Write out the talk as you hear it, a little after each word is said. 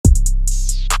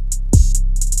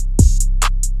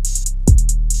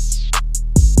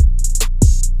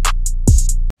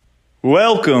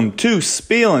Welcome to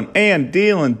Spielin' and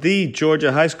Dealin', the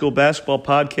Georgia High School Basketball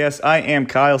Podcast. I am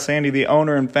Kyle Sandy, the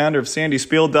owner and founder of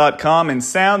SandySpiel.com. And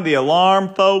sound the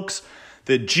alarm, folks.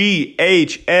 The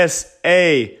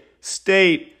GHSA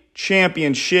State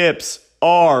Championships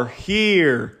are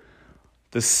here.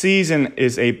 The season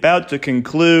is about to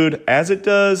conclude, as it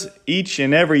does each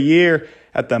and every year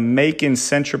at the Macon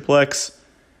Centraplex.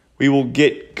 We will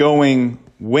get going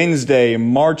Wednesday,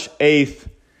 March 8th.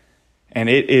 And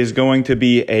it is going to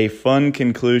be a fun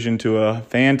conclusion to a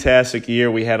fantastic year.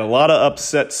 We had a lot of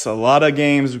upsets, a lot of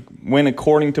games went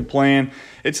according to plan.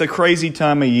 It's a crazy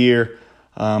time of year.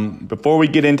 Before we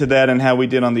get into that and how we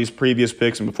did on these previous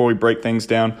picks and before we break things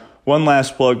down, one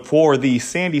last plug for the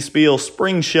Sandy Spiel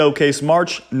Spring Showcase,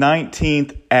 March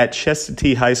 19th at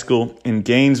Chestatee High School in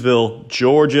Gainesville,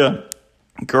 Georgia.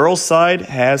 Girls' side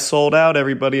has sold out,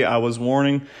 everybody. I was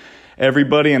warning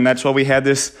everybody, and that's why we had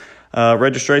this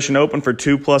registration open for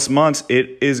 2+ months.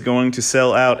 It is going to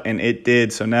sell out, and it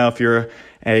did. So now if you're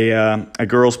a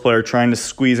girls player trying to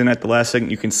squeeze in at the last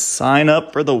second, you can sign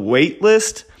up for the wait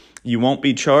list. You won't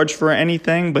be charged for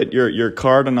anything, but your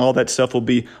card and all that stuff will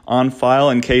be on file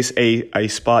in case a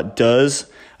spot does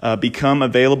become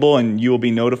available, and you will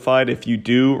be notified if you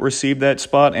do receive that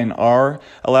spot and are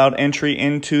allowed entry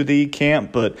into the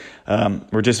camp. But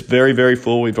we're just very, very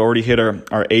full. We've already hit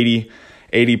our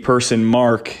 80-person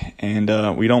mark,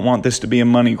 and we don't want this to be a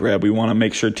money grab. We want to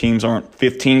make sure teams aren't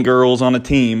 15 girls on a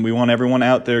team. We want everyone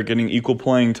out there getting equal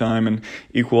playing time and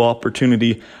equal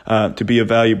opportunity to be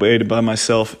evaluated by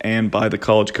myself and by the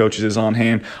college coaches on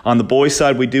hand. On the boys'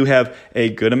 side, we do have a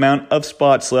good amount of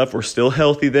spots left. We're still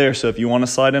healthy there, so if you want to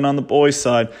slide in on the boys'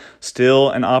 side, still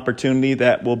an opportunity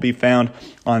that will be found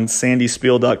on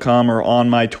sandyspiel.com or on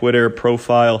my Twitter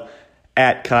profile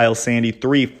at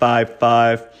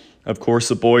KyleSandy355. Of course,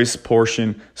 the boys'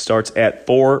 portion starts at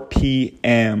 4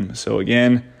 p.m. So,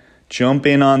 again, jump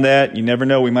in on that. You never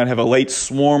know. We might have a late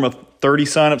swarm of 30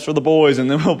 signups for the boys, and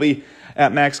then we'll be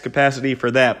at max capacity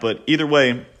for that. But either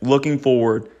way, looking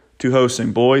forward to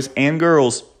hosting boys and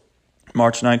girls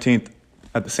March 19th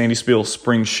at the Sandy Spiel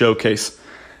Spring Showcase.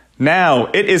 Now,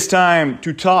 it is time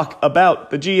to talk about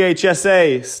the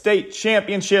GHSA State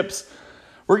Championships.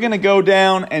 We're going to go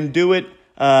down and do it.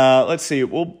 Let's see.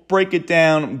 We'll break it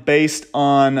down based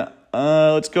on.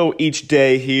 Let's go each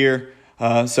day here.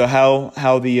 So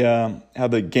how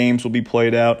the games will be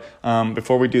played out.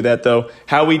 Before we do that, though,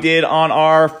 how we did on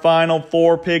our final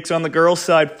 4 picks on the girls'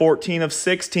 side: 14 of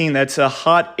 16. That's a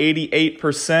hot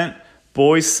 88%.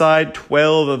 Boys' side: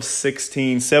 12 of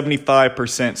 16,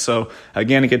 75%. So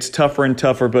again, it gets tougher and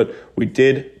tougher, but we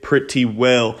did pretty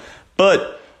well.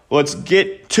 But let's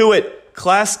get to it.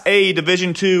 Class A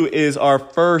Division II is our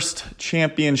first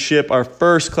championship, our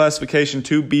first classification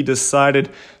to be decided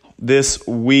this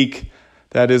week.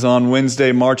 That is on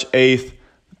Wednesday, March 8th.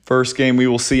 First game we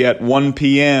will see at 1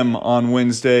 p.m. on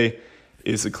Wednesday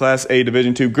is the Class A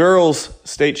Division II Girls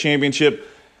State Championship.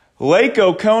 Lake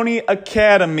Oconee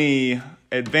Academy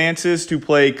advances to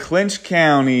play Clinch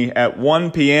County at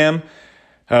 1 p.m.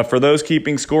 For those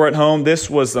keeping score at home, this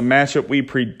was the matchup we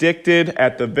predicted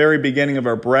at the very beginning of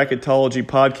our bracketology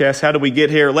podcast. How did we get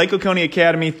here? Lake Oconee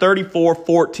Academy,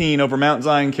 34-14 over Mount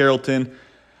Zion Carrollton.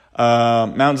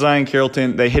 Mount Zion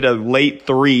Carrollton, they hit a late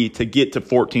 3 to get to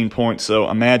 14 points. So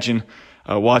imagine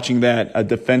watching that, a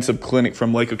defensive clinic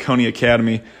from Lake Oconee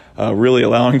Academy, really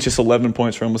allowing just 11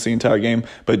 points for almost the entire game.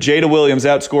 But Jada Williams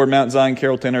outscored Mount Zion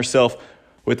Carrollton herself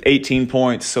with 18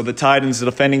 points. So the Titans, the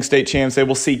defending state champs, they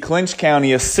will see Clinch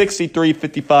County, a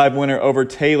 63-55 winner over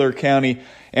Taylor County.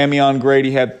 Amion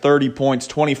Grady had 30 points,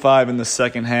 25 in the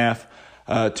second half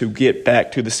to get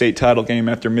back to the state title game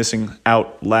after missing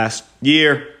out last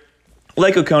year.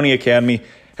 Lake Oconee Academy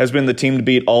has been the team to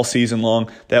beat all season long.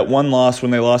 That one loss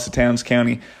when they lost to Towns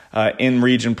County in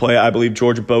region play, I believe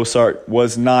Georgia Bossart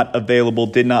was not available,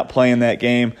 did not play in that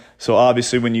game. So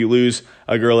obviously when you lose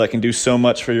a girl that can do so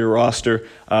much for your roster,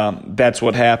 that's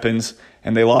what happens.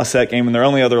 And they lost that game, and their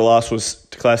only other loss was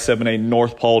to Class 7A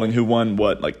North Paulding, who won,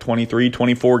 23,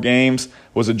 24 games,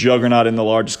 was a juggernaut in the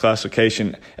largest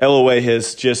classification. LOA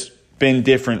has just been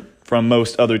different from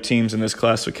most other teams in this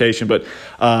classification. But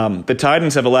the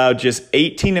Titans have allowed just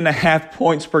 18.5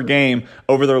 points per game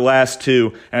over their last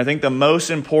 2. And I think the most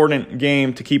important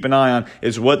game to keep an eye on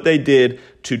is what they did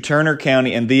to Turner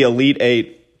County and the Elite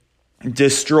Eight.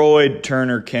 Destroyed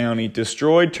Turner County.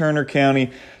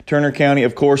 Turner County,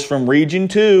 of course, from Region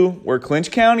 2, where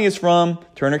Clinch County is from.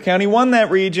 Turner County won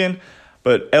that region,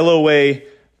 but LOA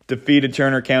defeated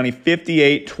Turner County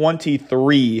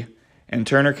 58-23. And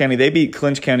Turner County, they beat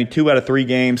Clinch County 2 out of 3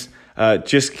 games.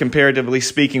 just comparatively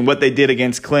speaking, what they did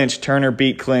against Clinch. Turner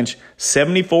beat Clinch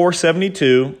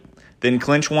 74-72. Then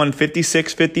Clinch won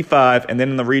 56-55. And then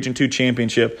in the Region 2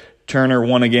 championship, Turner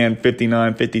won again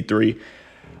 59-53.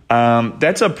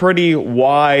 That's a pretty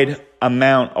wide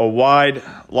amount,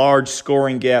 large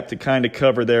scoring gap to kind of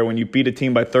cover there when you beat a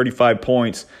team by 35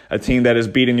 points, a team that has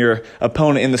beaten your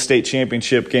opponent in the state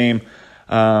championship game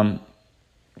by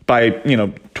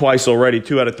twice already,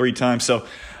 2 out of 3 times. So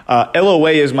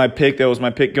LOA is my pick. That was my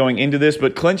pick going into this,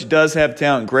 but Clinch does have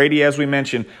talent. Grady, as we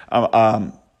mentioned,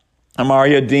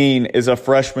 Amaria Dean is a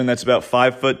freshman that's about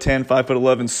 5'10",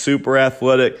 5'11", super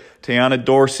athletic. Tiana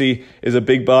Dorsey is a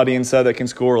big body inside that can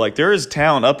score. Like, there is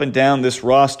talent up and down this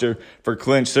roster for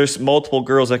Clinch. There's multiple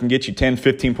girls that can get you 10,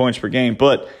 15 points per game.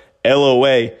 But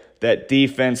LOA, that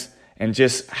defense and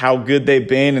just how good they've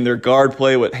been in their guard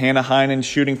play with Hannah Heinen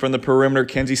shooting from the perimeter,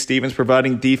 Kenzie Stevens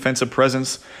providing defensive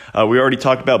presence. We already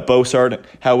talked about Bossart,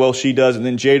 how well she does. And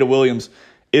then Jada Williams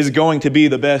is going to be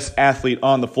the best athlete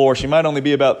on the floor. She might only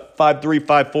be about 5'3",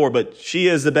 5'4", but she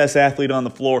is the best athlete on the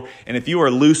floor. And if you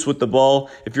are loose with the ball,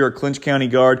 if you're a Clinch County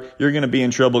guard, you're going to be in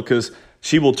trouble because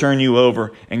she will turn you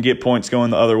over and get points going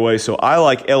the other way. So I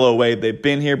like LOA. They've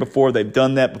been here before. They've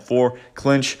done that before.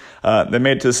 Clinch, they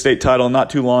made it to the state title not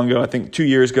too long ago. I think 2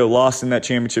 years ago, lost in that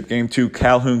championship game to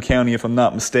Calhoun County, if I'm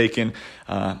not mistaken.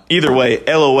 Either way,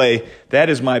 LOA, that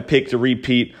is my pick to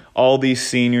repeat all these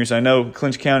seniors. I know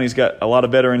Clinch County's got a lot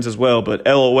of veterans as well, but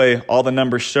LOA, all the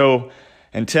numbers show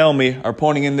and tell me are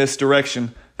pointing in this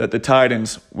direction that the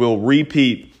Titans will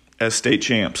repeat as state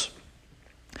champs.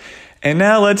 And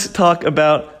now let's talk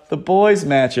about the boys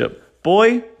matchup.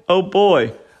 Boy, oh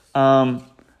boy.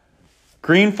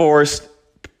 Green Forest,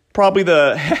 probably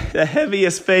the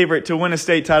heaviest favorite to win a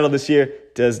state title this year,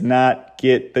 does not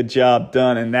get the job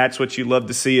done. And that's what you love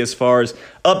to see as far as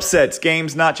upsets,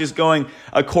 games not just going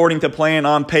according to plan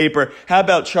on paper. How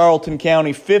about Charlton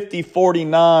County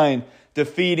 50-49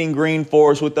 defeating Green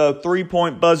Forest with a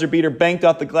 3-point buzzer beater banked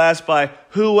off the glass by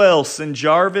who else? And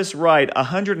Jarvis Wright,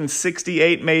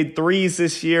 168 made threes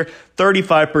this year,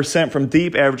 35% from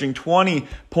deep, averaging 20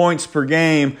 points per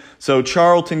game. So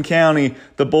Charlton County,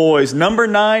 the boys, number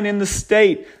 9 in the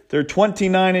state. They're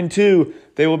 29-2.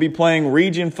 They will be playing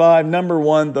Region 5, number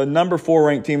 1, the number 4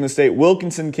 ranked team in the state,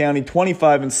 Wilkinson County,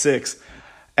 25-6.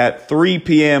 At 3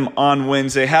 p.m. on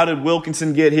Wednesday. How did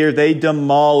Wilkinson get here? They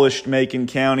demolished Macon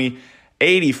County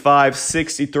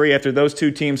 85-63 after those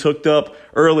two teams hooked up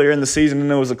earlier in the season,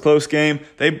 and it was a close game.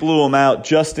 They blew them out.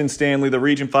 Justin Stanley, the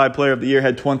Region 5 Player of the Year,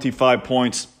 had 25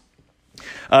 points.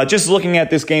 Just looking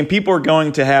at this game, people are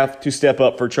going to have to step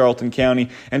up for Charlton County.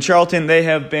 And Charlton, they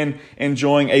have been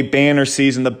enjoying a banner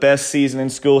season, the best season in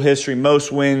school history,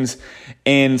 most wins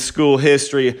in school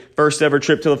history. First ever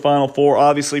trip to the Final Four,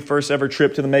 obviously first ever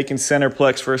trip to the Macon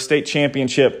Centerplex for a state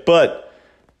championship. But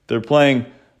they're playing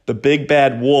the big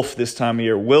bad wolf this time of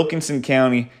year. Wilkinson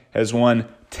County has won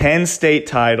 10 state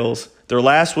titles. Their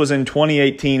last was in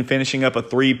 2018, finishing up a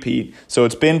three-peat. So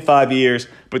it's been 5 years.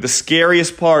 But the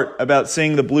scariest part about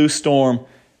seeing the Blue Storm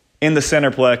in the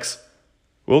Centerplex,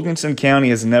 Wilkinson County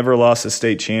has never lost a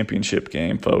state championship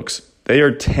game, folks. They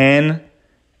are 10-0.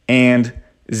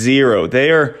 They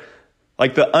are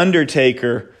like the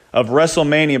Undertaker of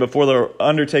WrestleMania. Before the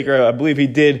Undertaker, I believe he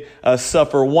did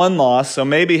suffer one loss. So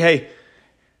maybe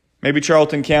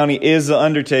Charlton County is the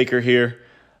Undertaker here.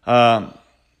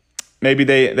 Maybe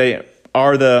they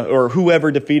are or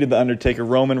whoever defeated the Undertaker,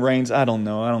 Roman Reigns. I don't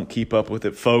know. I don't keep up with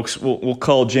it, folks. We'll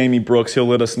call Jamie Brooks. He'll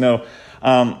let us know.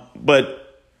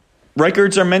 But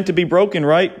records are meant to be broken,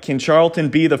 right? Can Charlton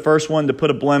be the first one to put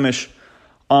a blemish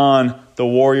on the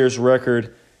Warriors'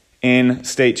 record in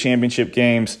state championship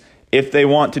games? If they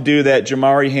want to do that,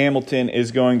 Jamari Hamilton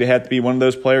is going to have to be one of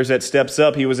those players that steps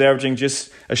up. He was averaging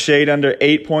just a shade under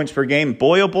 8 points per game.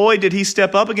 Boy, oh boy, did he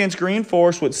step up against Green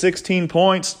Forest with 16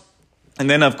 points. And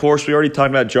then, of course, we already talked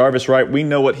about Jarvis Wright. We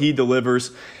know what he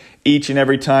delivers each and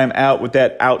every time out with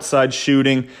that outside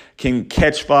shooting, can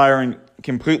catch fire and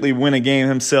completely win a game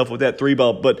himself with that three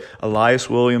ball. But Elias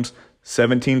Williams,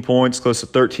 17 points, close to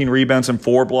 13 rebounds and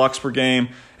 4 blocks per game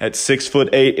at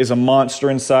 6'8", is a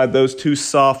monster inside those two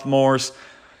sophomores.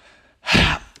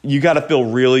 You got to feel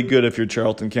really good if you're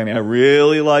Charlton County. I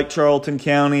really like Charlton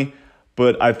County,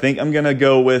 but I think I'm going to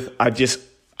go with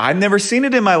I've never seen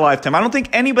it in my lifetime. I don't think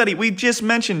anybody, we've just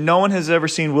mentioned, no one has ever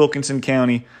seen Wilkinson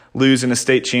County lose in a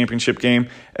state championship game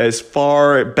as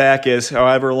far back as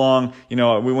however long,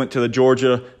 we went to the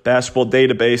Georgia basketball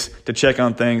database to check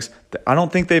on things. I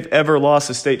don't think they've ever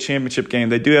lost a state championship game.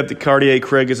 They do have DeCartier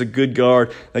Craig as a good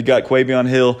guard. They got Quavion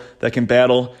Hill that can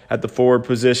battle at the forward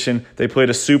position. They played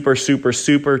a super, super,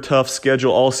 super tough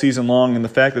schedule all season long, and the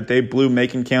fact that they blew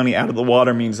Macon County out of the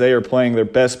water means they are playing their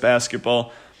best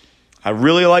basketball. I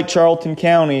really like Charlton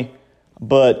County,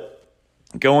 but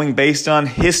going based on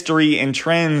history and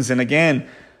trends, and again,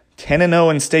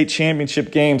 10-0 in state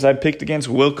championship games. I picked against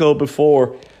Wilco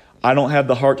before. I don't have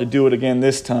the heart to do it again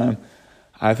this time.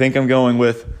 I think I'm going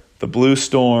with the Blue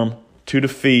Storm to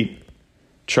defeat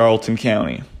Charlton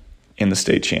County in the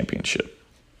state championship.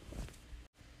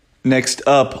 Next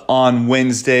up on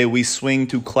Wednesday, we swing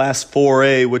to Class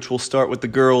 4A, which will start with the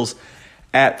girls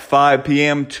at 5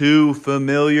 p.m. Two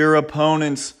familiar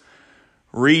opponents.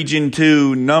 Region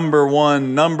 2, number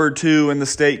 1, number 2 in the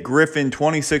state, Griffin,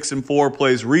 26-4,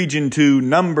 plays Region 2,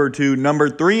 number 2, number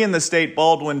 3 in the state,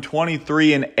 Baldwin,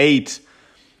 23-8.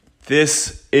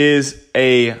 This is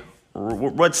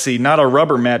not a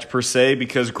rubber match per se,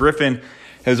 because Griffin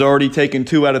has already taken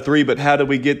 2 out of 3, but how did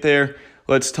we get there?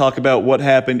 Let's talk about what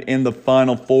happened in the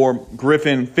Final Four.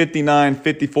 Griffin,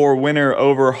 59-54 winner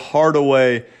over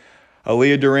Hardaway.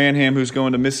 Aaliyah Duranham, who's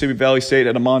going to Mississippi Valley State,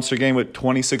 at a monster game with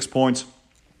 26 points.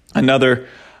 Another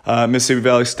Mississippi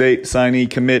Valley State signee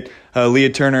commit,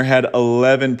 Leah Turner, had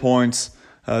 11 points.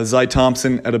 Zy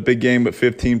Thompson at a big game with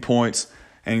 15 points.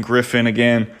 And Griffin,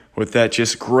 again, with that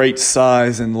just great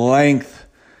size and length,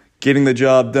 getting the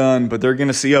job done. But they're going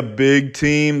to see a big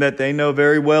team that they know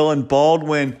very well. And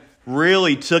Baldwin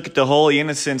really took it to Holy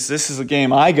Innocents. This is a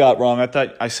game I got wrong.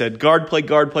 I said guard play,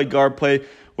 guard play, guard play.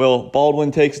 Well,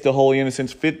 Baldwin takes it to Holy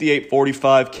Innocents,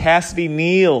 58-45. Cassidy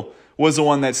Neal was the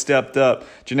one that stepped up.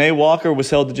 Janae Walker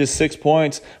was held to just 6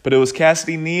 points, but it was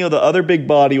Cassidy Neal, the other big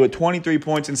body, with 23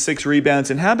 points and 6 rebounds.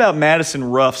 And how about Madison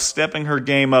Ruff stepping her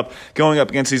game up, going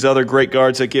up against these other great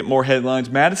guards that get more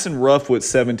headlines? Madison Ruff with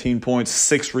 17 points,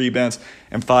 6 rebounds,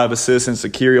 and 5 assists, and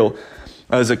Zakiria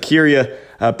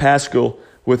Pascal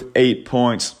with 8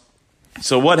 points.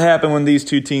 So what happened when these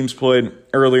two teams played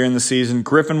earlier in the season?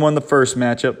 Griffin won the first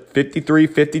matchup,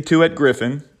 53-52 at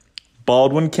Griffin.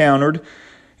 Baldwin countered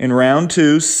in round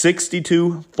 2,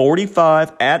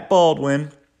 62-45 at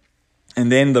Baldwin.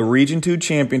 And then the Region 2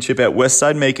 championship at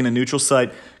Westside Macon, a neutral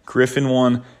site, Griffin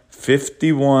won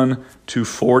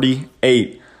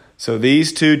 51-48. So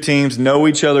these two teams know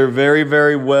each other very,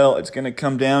 very well. It's going to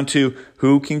come down to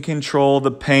who can control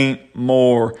the paint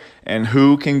more and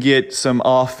who can get some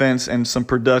offense and some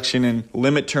production and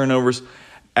limit turnovers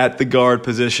at the guard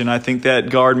position. I think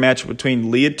that guard match between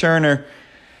Leah Turner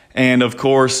and, of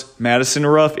course, Madison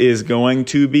Ruff is going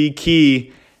to be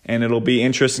key, and it'll be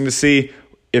interesting to see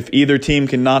if either team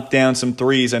can knock down some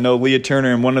threes. I know Leah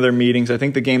Turner in one of their meetings, I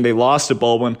think the game they lost to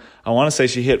Baldwin, I want to say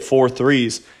she hit 4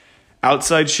 threes.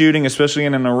 Outside shooting, especially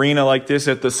in an arena like this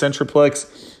at the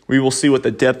Centraplex, we will see what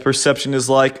the depth perception is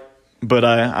like. But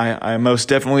I most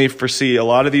definitely foresee a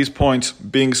lot of these points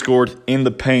being scored in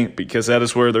the paint, because that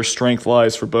is where their strength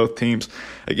lies for both teams.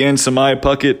 Again, Samaya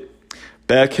Puckett,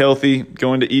 back healthy,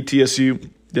 going to ETSU.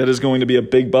 That is going to be a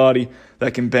big body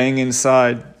that can bang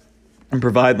inside and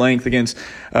provide length against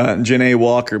Janae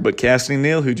Walker. But Cassidy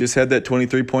Neal, who just had that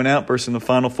 23-point outburst in the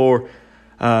Final Four,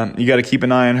 you got to keep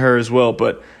an eye on her as well.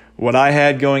 But what I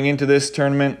had going into this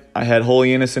tournament, I had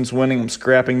Holy Innocents winning. I'm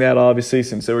scrapping that, obviously,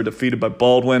 since they were defeated by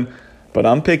Baldwin. But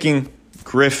I'm picking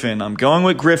Griffin. I'm going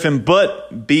with Griffin,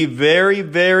 but be very,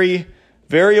 very,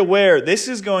 very aware. This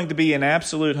is going to be an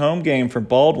absolute home game for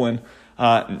Baldwin.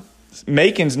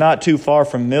 Macon's not too far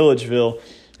from Milledgeville,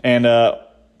 and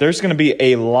there's going to be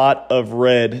a lot of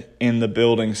red in the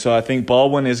building. So I think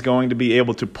Baldwin is going to be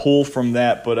able to pull from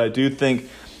that, but I think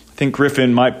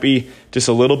Griffin might be just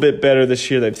a little bit better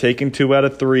this year. They've taken 2 out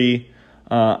of 3.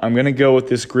 I'm going to go with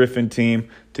this Griffin team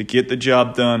to get the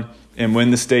job done and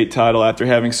win the state title after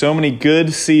having so many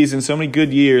good seasons, so many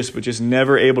good years, but just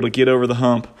never able to get over the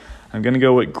hump. I'm going to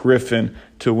go with Griffin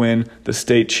to win the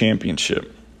state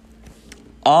championship.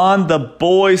 On the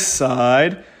boys'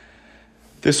 side,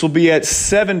 this will be at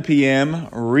 7 p.m.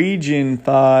 Region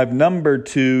 5, number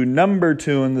 2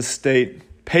 in the state,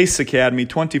 Pace Academy,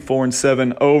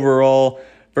 24-7 overall,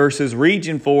 versus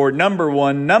Region 4, number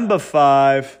 1, number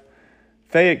 5,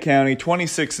 Fayette County,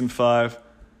 26-5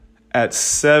 at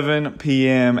 7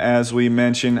 p.m. as we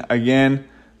mentioned. Again,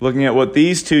 looking at what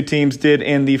these two teams did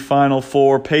in the Final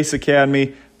Four, Pace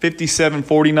Academy,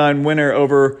 57-49 winner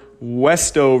over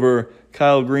Westover.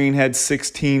 Kyle Green had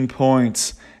 16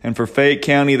 points. And for Fayette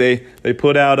County, they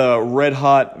put out a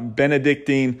red-hot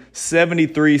Benedictine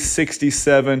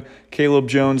 73-67. Caleb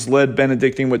Jones led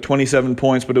Benedictine with 27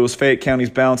 points, but it was Fayette County's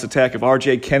balanced attack of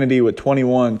R.J. Kennedy with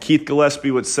 21, Keith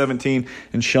Gillespie with 17,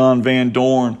 and Sean Van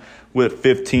Dorn with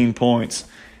 15 points.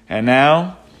 And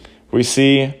now we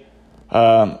see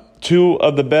two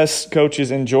of the best coaches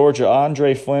in Georgia,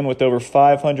 Andre Flynn with over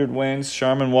 500 wins.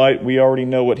 Sharman White, we already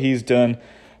know what he's done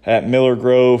at Miller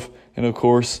Grove. And, of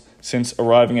course, since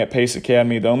arriving at Pace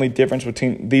Academy, the only difference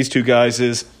between these two guys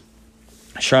is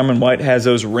Sharman White has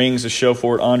those rings to show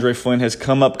for it. Andre Flynn has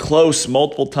come up close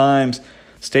multiple times.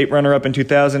 State runner-up in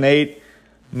 2008,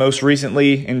 most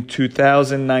recently in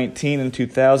 2019 and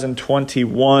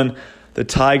 2021. The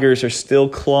Tigers are still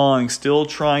clawing, still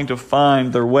trying to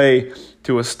find their way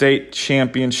to a state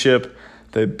championship.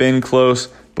 They've been close,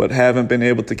 but haven't been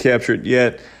able to capture it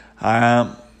yet.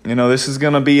 This is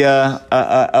going to be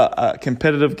a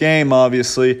competitive game,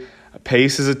 obviously.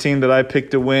 Pace is a team that I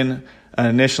picked to win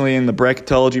initially in the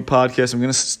Bracketology podcast. I'm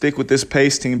going to stick with this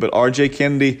Pace team, but R.J.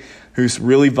 Kennedy, who's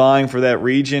really vying for that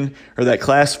region or that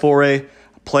Class 4A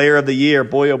Player of the Year,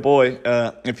 boy, oh boy.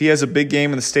 If he has a big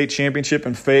game in the state championship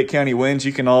and Fayette County wins,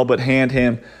 you can all but hand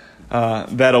him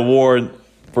that award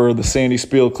for the Sandy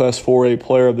Spiel Class 4A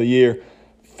Player of the Year.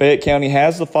 Fayette County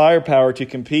has the firepower to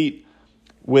compete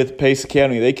with Pace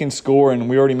Academy. They can score, and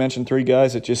we already mentioned three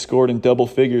guys that just scored in double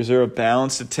figures. They're a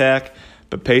balanced attack,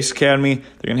 but Pace Academy,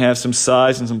 they're going to have some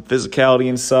size and some physicality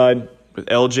inside.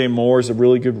 But L.J. Moore is a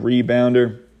really good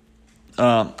rebounder.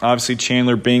 Obviously,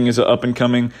 Chandler Bing is an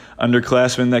up-and-coming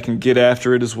underclassman that can get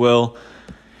after it as well.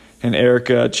 And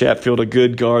Erica Chatfield, a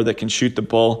good guard that can shoot the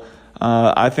ball.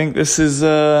 I think this is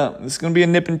going to be a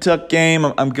nip-and-tuck game.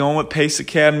 I'm going with Pace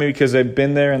Academy because they've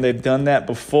been there and they've done that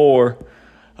before.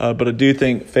 But I do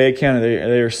think Fayette County,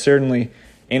 they are certainly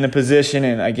in a position.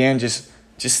 And, again, just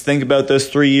think about those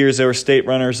 3 years they were state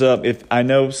runners-up. If I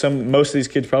know most of these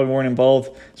kids probably weren't involved,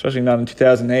 especially not in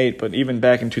 2008, but even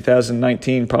back in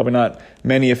 2019, probably not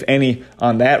many, if any,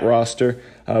 on that roster.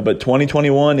 But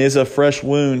 2021 is a fresh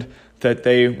wound that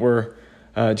they were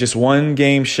just one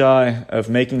game shy of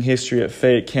making history at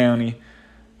Fayette County.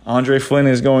 Andre Flynn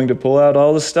is going to pull out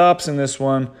all the stops in this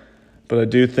one, but I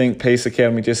do think Pace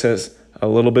Academy just has a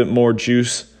little bit more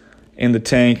juice in the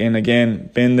tank, and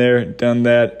again, been there, done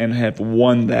that, and have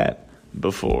won that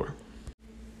before.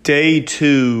 Day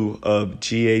 2 of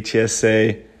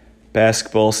GHSA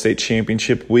Basketball State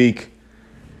Championship Week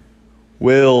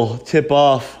will tip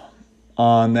off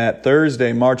on that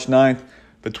Thursday, March 9th,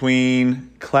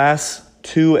 between Class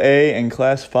 2A and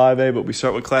Class 5A, but we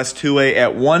start with Class 2A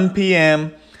at 1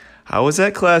 p.m. I was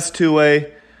at Class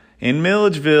 2A in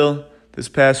Milledgeville this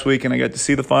past week, and I got to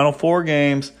see the Final Four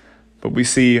games. But we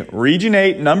see Region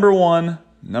 8, number 1,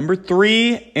 number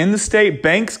 3 in the state,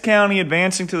 Banks County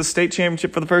advancing to the state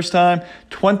championship for the first time,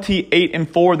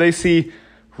 28-4. They see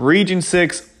Region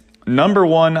 6, number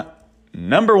 1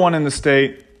 in the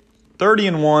state,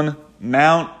 30-1,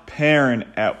 Mount Perrin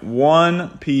at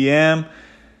 1 p.m.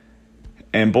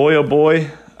 And boy, oh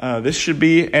boy, this should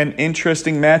be an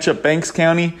interesting matchup. Banks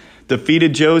County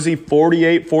defeated Josie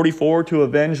 48-44 to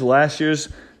avenge last year's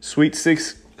Sweet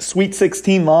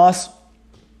 16 loss.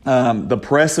 The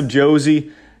press of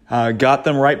Josie got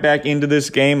them right back into this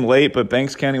game late, but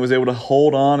Banks County was able to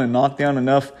hold on and knock down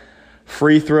enough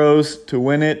free throws to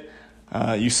win it.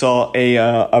 You saw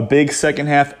a big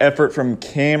second-half effort from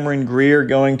Cameron Greer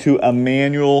going to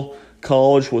Emmanuel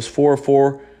College, was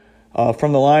 4-4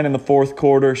 from the line in the fourth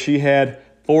quarter. She had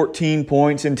 14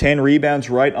 points and 10 rebounds,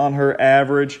 right on her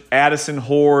average. Addison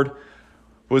Horde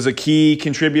was a key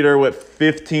contributor with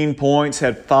 15 points,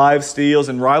 had 5 steals,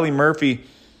 and Riley Murphy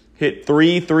hit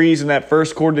 3 threes in that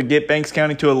first quarter to get Banks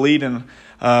County to a lead and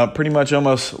pretty much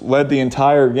almost led the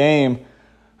entire game.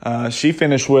 She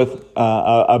finished with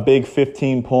a big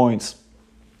 15 points.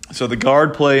 So the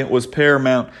guard play was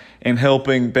paramount in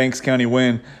helping Banks County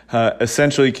win,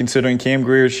 essentially considering Cam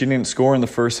Greer, she didn't score in the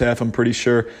first half, I'm pretty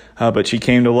sure, but she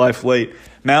came to life late.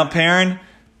 Mount Perrin,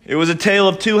 it was a tale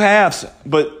of two halves,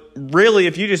 but really,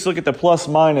 if you just look at the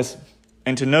plus-minus,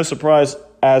 and to no surprise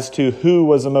as to who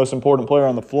was the most important player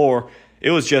on the floor,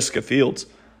 it was Jessica Fields.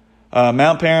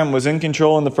 Mount Perrin was in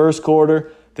control in the first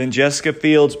quarter. Then Jessica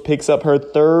Fields picks up her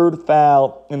third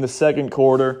foul in the second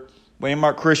quarter.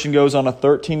 Landmark Christian goes on a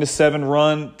 13-7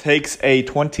 run, takes a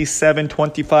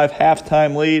 27-25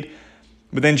 halftime lead.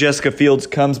 But then Jessica Fields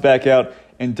comes back out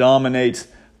and dominates.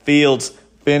 Fields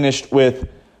finished with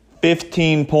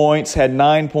 15 points, had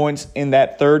 9 points in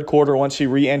that third quarter once she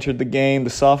re-entered the game.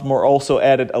 The sophomore also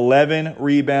added 11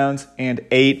 rebounds and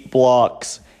 8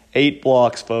 blocks. 8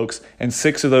 blocks, folks, and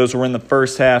 6 of those were in the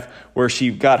first half where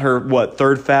she got her,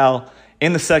 third foul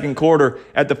in the second quarter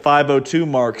at the 5:02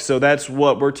 mark. So that's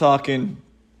what we're talking.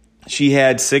 She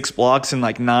had 6 blocks in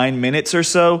like 9 minutes or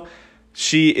so.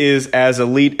 She is as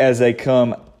elite as they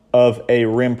come of a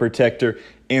rim protector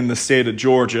in the state of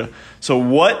Georgia. So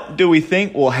what do we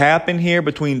think will happen here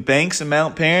between Banks and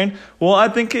Mount Paran? Well, I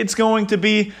think it's going to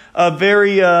be a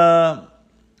very, I'm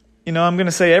going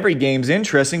to say every game's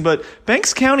interesting, but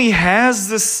Banks County has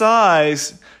the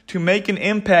size to make an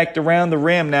impact around the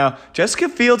rim. Now, Jessica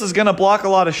Fields is going to block a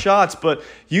lot of shots, but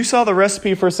you saw the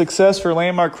recipe for success for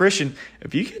Landmark Christian.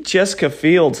 If you get Jessica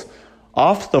Fields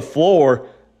off the floor,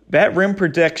 that rim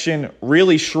protection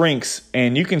really shrinks,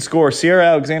 and you can score. Sierra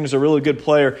Alexander's a really good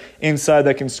player inside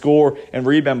that can score and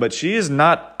rebound, but she is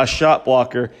not a shot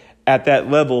blocker at that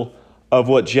level of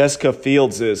what Jessica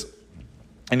Fields is.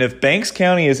 And if Banks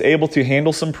County is able to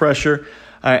handle some pressure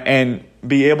and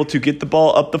be able to get the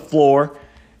ball up the floor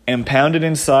and pound it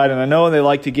inside, and I know they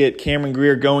like to get Cameron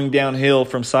Greer going downhill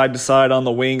from side to side on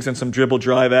the wings and some dribble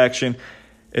drive action.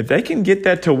 If they can get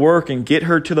that to work and get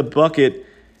her to the bucket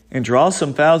and draw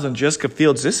some fouls on Jessica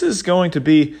Fields, this is going to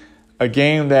be a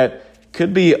game that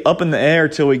could be up in the air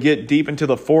till we get deep into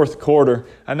the fourth quarter.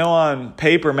 I know on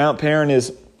paper Mount Paran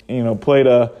is,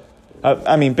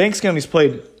 played Banks County's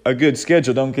played a good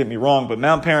schedule, don't get me wrong, but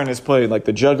Mount Paran has played like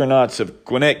the juggernauts of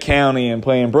Gwinnett County and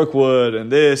playing Brookwood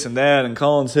and this and that and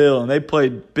Collins Hill, and they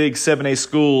played big 7A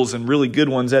schools and really good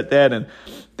ones at that, and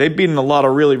they've beaten a lot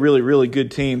of really, really, really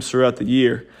good teams throughout the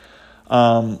year.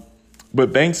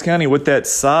 But Banks County, with that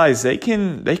size, they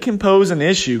can pose an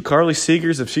issue. Carly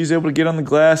Seegers, if she's able to get on the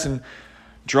glass and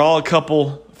draw a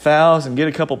couple fouls and get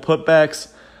a couple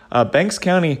putbacks, Banks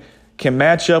County can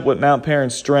match up with Mount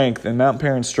Paran's strength, and Mount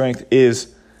Paran's strength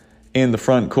is in the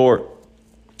front court.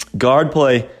 Guard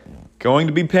play going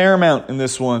to be paramount in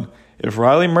this one. If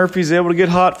Riley Murphy's able to get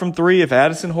hot from 3, if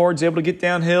Addison Hord's able to get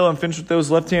downhill and finish with those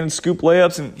left-handed scoop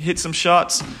layups and hit some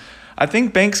shots, I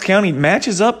think Banks County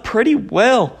matches up pretty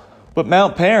well. But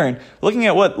Mount Paran, looking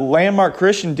at what Landmark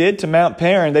Christian did to Mount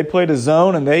Paran, they played a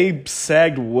zone and they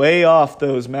sagged way off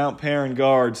those Mount Paran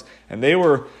guards. And they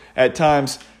were, at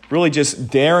times, really just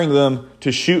daring them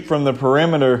to shoot from the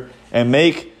perimeter and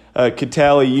make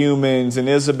Katali Humans and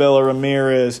Isabella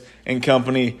Ramirez and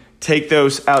company take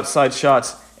those outside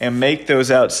shots and make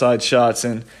those outside shots.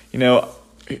 And,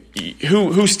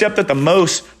 who stepped up the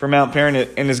most for Mount Paran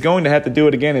and is going to have to do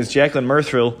it again is Jacqueline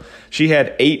Murthrill. She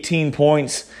had 18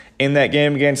 points in that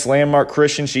game against Landmark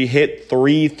Christian. She hit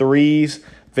 3 threes,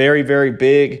 very, very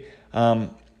big.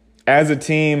 As a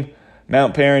team,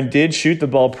 Mount Paran did shoot the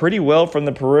ball pretty well from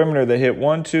the perimeter. They hit 5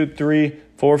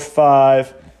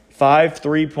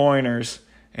 3-pointers,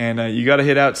 and you got to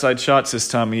hit outside shots this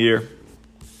time of year.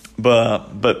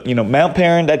 But Mount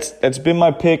Paran, that's been my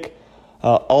pick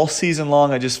all season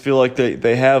long. I just feel like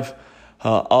they have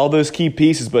all those key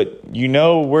pieces, but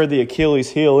where the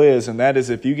Achilles heel is, and that is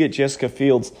if you get Jessica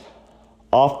Fields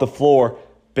off the floor,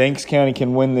 Banks County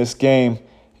can win this game.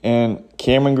 And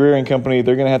Cameron Greer and company,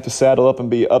 they're going to have to saddle up and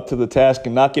be up to the task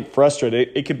and not get frustrated.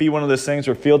 It could be one of those things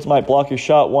where Fields might block your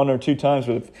shot 1 or 2 times,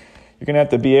 but you're going to have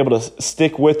to be able to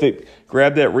stick with it,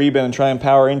 grab that rebound, and try and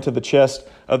power into the chest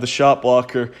of the shot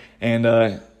blocker.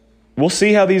 And we'll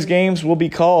see how these games will be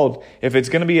called. If it's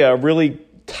going to be a really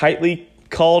tightly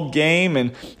called game,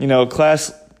 and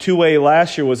Class 2A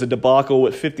last year was a debacle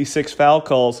with 56 foul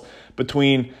calls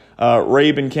between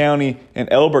Rabun County and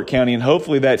Elbert County, and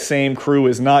hopefully that same crew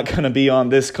is not going to be on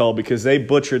this call because they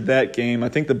butchered that game. I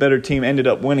think the better team ended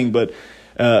up winning, but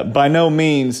by no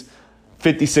means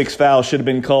 56 fouls should have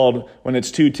been called when it's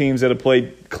 2 teams that have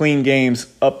played clean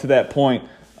games up to that point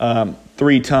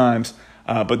 3 times.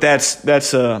 But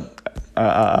that's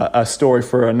a story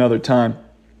for another time.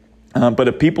 But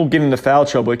if people get into foul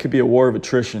trouble, it could be a war of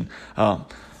attrition.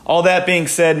 All that being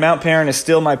said, Mount Paran is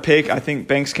still my pick. I think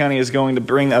Banks County is going to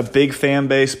bring a big fan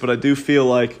base, but I do feel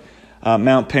like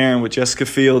Mount Paran with Jessica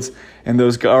Fields and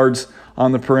those guards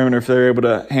on the perimeter, if they're able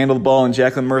to handle the ball, and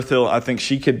Jacqueline Murthill, I think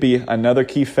she could be another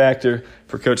key factor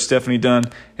for Coach Stephanie Dunn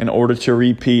in order to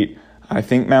repeat. I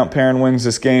think Mount Paran wins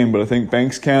this game, but I think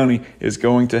Banks County is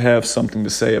going to have something to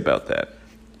say about that.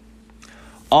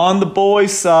 On the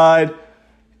boys' side,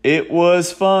 it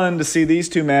was fun to see these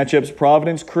 2 matchups.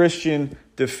 Providence Christian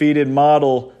defeated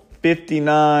Model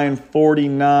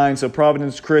 59-49. So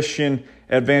Providence Christian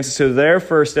advances to their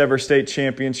first ever state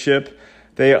championship.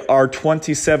 They are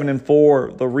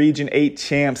 27-4, the Region 8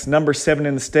 champs, number 7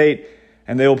 in the state,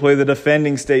 and they will play the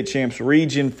defending state champs,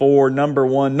 Region 4, number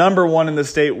 1 in the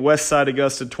state, Westside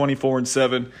Augusta,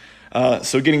 24-7.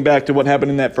 So getting back to what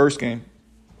happened in that first game.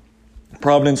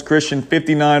 Providence Christian,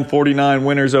 59-49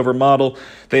 winners over Model.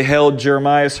 They held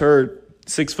Jeremiah Hurd,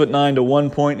 6'9", to 1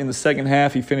 point in the second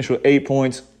half. He finished with 8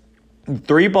 points.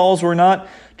 3 balls were not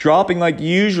dropping like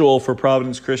usual for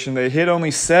Providence Christian. They hit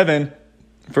only 7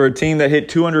 for a team that hit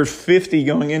 250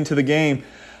 going into the game.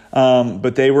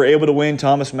 But they were able to win.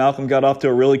 Thomas Malcolm got off to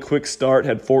a really quick start,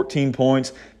 had 14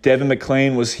 points. Devin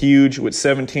McClain was huge with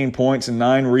 17 points and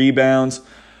 9 rebounds.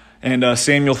 And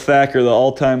Samuel Thacker, the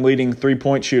all-time leading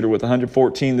three-point shooter with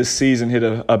 114 this season, hit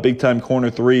a big-time corner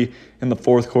three in the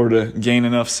fourth quarter to gain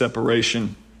enough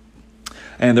separation.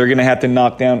 And they're going to have to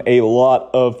knock down a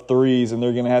lot of threes, and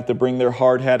they're going to have to bring their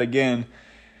hard hat again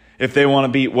if they want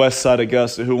to beat Westside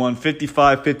Augusta, who won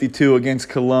 55-52 against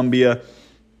Columbia.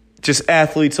 Just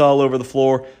athletes all over the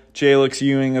floor. Jalix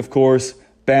Ewing, of course,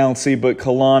 bouncy, but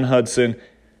Kalon Hudson,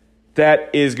 that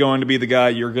is going to be the guy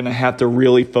you're going to have to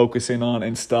really focus in on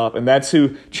and stop. And that's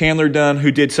who Chandler Dunn,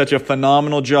 who did such a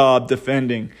phenomenal job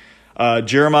defending.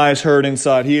 Jeremiah's Hurd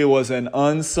inside. He was an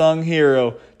unsung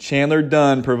hero. Chandler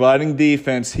Dunn providing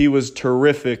defense. He was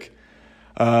terrific,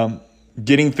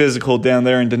 getting physical down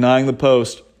there and denying the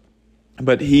post.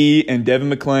 But he and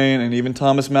Devin McClain and even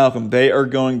Thomas Malcolm, they are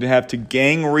going to have to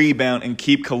gang rebound and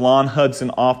keep Kalon Hudson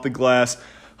off the glass.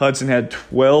 Hudson had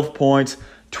 12 points,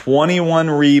 21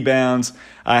 rebounds.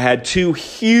 I had 2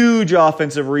 huge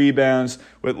offensive rebounds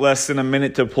with less than a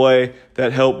minute to play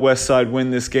that helped Westside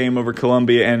win this game over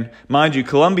Columbia. And mind you,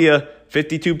 Columbia,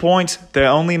 52 points. They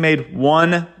only made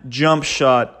 1 jump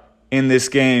shot in this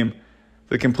game.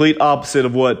 The complete opposite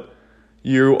of what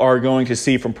you are going to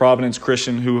see from Providence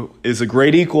Christian, who is a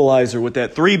great equalizer with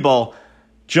that 3-ball.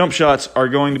 Jump shots are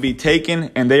going to be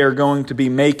taken, and they are going to be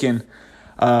making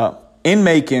by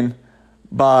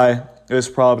this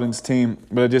Providence team.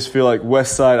 But I just feel like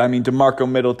Westside, DeMarco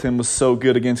Middleton was so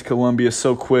good against Columbia,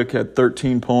 so quick, had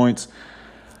 13 points.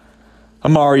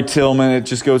 Amari Tillman, it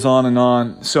just goes on and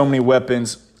on. So many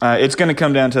weapons. It's going to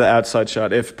come down to the outside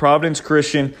shot. If Providence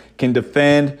Christian can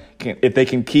defend, if they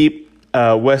can keep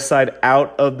Westside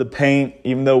out of the paint,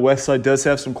 even though Westside does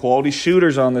have some quality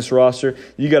shooters on this roster,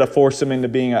 you got to force them into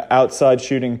being an outside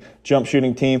shooting, jump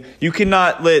shooting team. You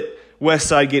cannot let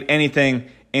Westside get anything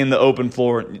in the open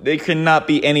floor. They cannot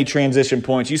be any transition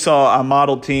points. You saw a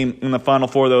model team in the Final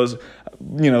Four that was,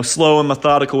 slow and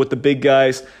methodical with the big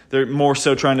guys. They're more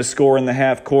so trying to score in the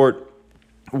half court.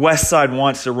 Westside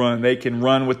wants to run. They can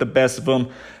run with the best of them.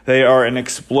 They are an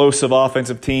explosive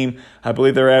offensive team. I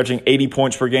believe they're averaging 80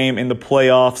 points per game in the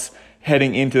playoffs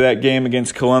heading into that game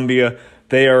against Columbia.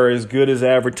 They are as good as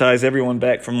advertised. Everyone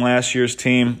back from last year's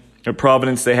team. At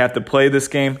Providence, they have to play this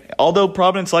game. Although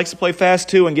Providence likes to play fast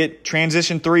too and get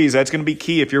transition threes, that's going to be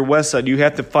key. If you're Westside, you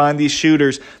have to find these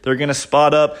shooters. They're going to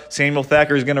spot up. Samuel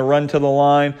Thacker is going to run to the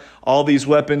line. All these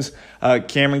weapons.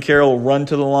 Cameron Carroll will run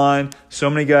to the line. So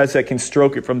many guys that can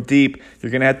stroke it from deep. You're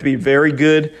going to have to be very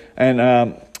good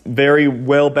and very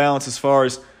well balanced as far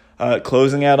as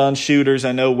closing out on shooters.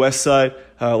 I know Westside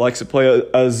likes to play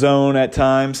a zone at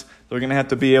times. They're going to have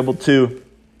to be able to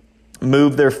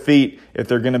move their feet if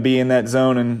they're going to be in that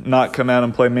zone and not come out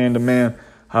and play man-to-man.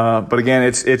 But again,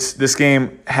 it's this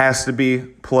game has to be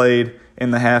played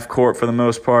in the half court for the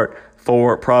most part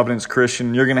for Providence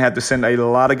Christian. You're going to have to send a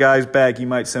lot of guys back. You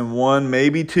might send 1,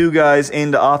 maybe 2 guys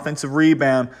into offensive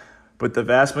rebound, but the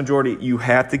vast majority, you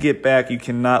have to get back. You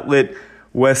cannot let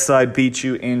Westside beat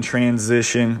you in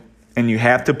transition. And you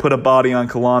have to put a body on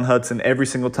Kalon Hudson every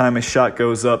single time a shot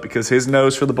goes up because his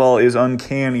nose for the ball is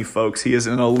uncanny, folks. He is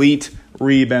an elite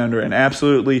rebounder, an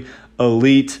absolutely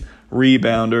elite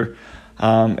rebounder.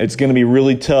 It's going to be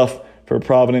really tough for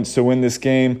Providence to win this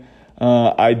game.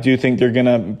 I do think they're going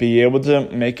to be able to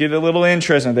make it a little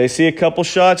interesting. They see a couple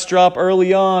shots drop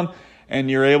early on, and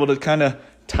you're able to kind of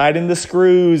tighten the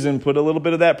screws and put a little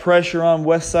bit of that pressure on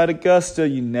Westside Augusta.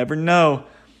 You never know.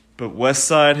 But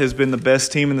Westside has been the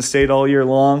best team in the state all year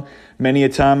long. Many a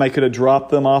time I could have dropped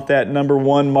them off that number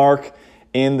 1 mark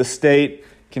in the state,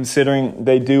 considering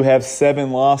they do have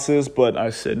 7 losses. But I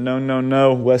said, no.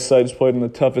 Westside's played in the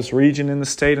toughest region in the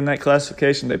state in that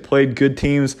classification. They played good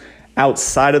teams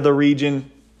outside of the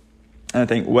region. And I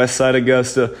think Westside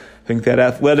Augusta, I think that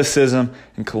athleticism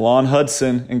and Kalon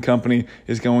Hudson and company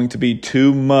is going to be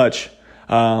too much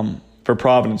for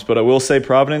Providence. But I will say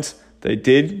Providence, they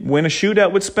did win a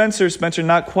shootout with Spencer. Spencer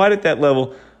not quite at that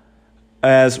level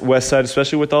as Westside,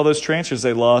 especially with all those transfers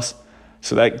they lost.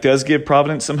 So that does give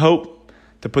Providence some hope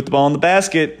to put the ball in the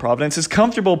basket. Providence is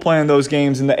comfortable playing those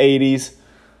games in the 80s.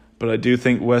 But I do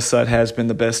think Westside has been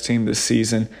the best team this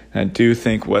season. And I do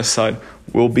think Westside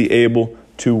will be able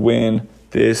to win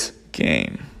this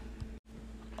game.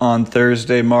 On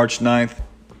Thursday, March 9th,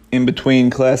 in between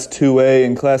Class 2A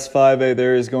and Class 5A,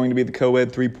 there is going to be the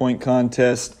co-ed three-point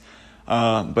contest.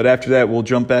 But after that, we'll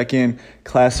jump back in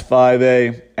Class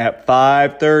 5A at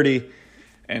 5:30.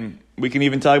 And we can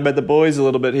even talk about the boys a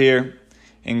little bit here.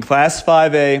 In Class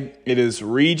 5A, it is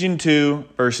Region 2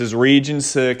 versus Region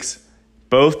 6.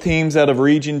 Both teams out of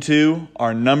Region 2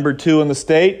 are number 2 in the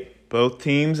state. Both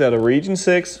teams out of Region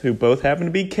 6, who both happen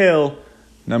to be Kell,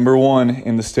 number 1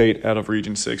 in the state out of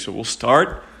Region 6. So we'll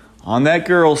start on that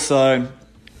girls' side.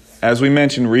 As we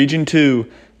mentioned, Region 2,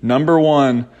 number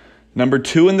 1. Number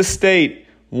 2 in the state,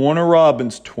 Warner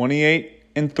Robins,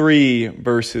 28-3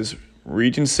 versus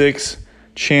Region 6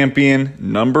 champion,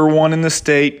 number 1 in the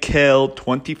state, Kell,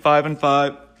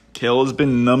 25-5. Kell has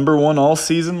been number 1 all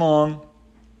season long.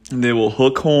 And they will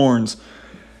hook horns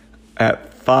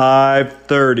at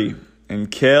 5:30.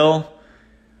 And Kell,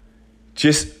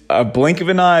 just a blink of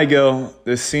an eye ago,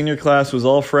 this senior class was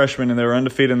all freshmen and they were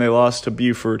undefeated and they lost to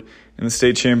Buford in the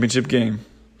state championship game.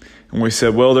 And we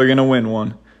said, well, they're going to win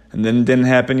one. And then it didn't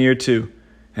happen year 2.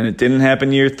 And it didn't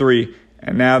happen year 3.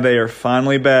 And now they are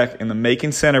finally back in the Macon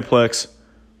Centerplex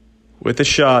with a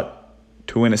shot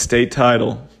to win a state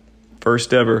title.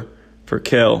 First ever for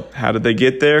Kell. How did they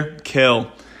get there?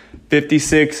 Kell,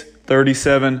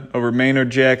 56-37 over Maynard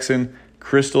Jackson.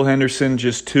 Crystal Henderson,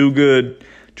 just too good.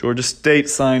 Georgia State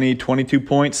signee, 22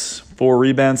 points, 4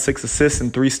 rebounds, 6 assists,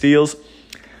 and 3 steals.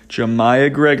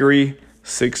 Jemiah Gregory,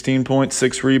 16 points,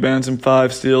 6 rebounds, and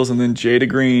 5 steals. And then Jada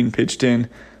Green pitched in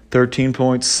 13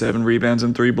 points, 7 rebounds,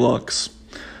 and 3 blocks.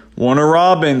 Warner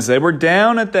Robins, they were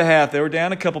down at the half. They were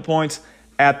down a couple points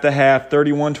at the half,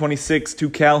 31-26 to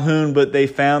Calhoun, but they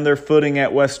found their footing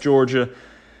at West Georgia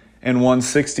and won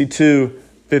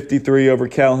 62-53 over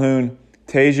Calhoun.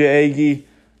 Tasia Agee,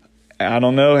 I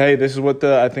don't know. Hey, this is what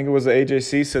I think it was the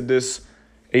AJC said this,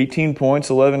 18 points,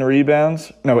 11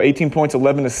 rebounds. No, 18 points,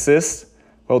 11 assists.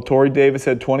 Well, Tori Davis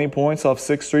had 20 points off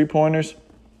 6 three-pointers.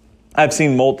 I've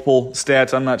seen multiple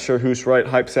stats. I'm not sure who's right.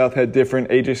 Hype South had different.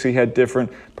 AJC had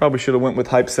different. Probably should have went with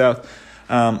Hype South.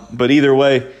 But either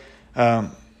way,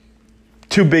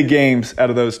 2 big games out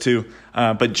of those 2.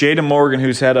 But Jada Morgan,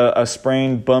 who's had a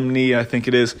sprained bum knee, I think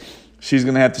it is, she's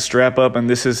going to have to strap up, and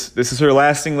this is her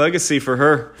lasting legacy for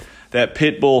her. That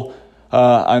pit bull,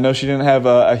 I know she didn't have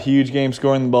a huge game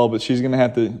scoring the ball, but she's going to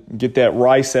have to get that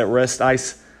rest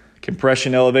ice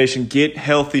compression elevation, get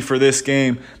healthy for this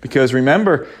game. Because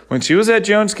remember, when she was at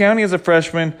Jones County as a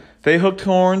freshman, they hooked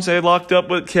horns. They locked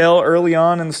up with Kell early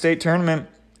on in the state tournament,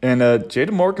 and Jada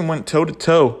Morgan went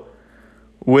toe-to-toe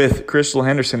with Crystal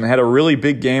Henderson. They had a really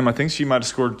big game. I think she might have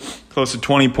scored close to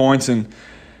 20 points, and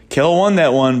Kell won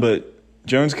that one, but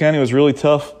Jones County was really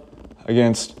tough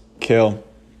against Kell.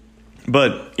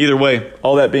 But either way,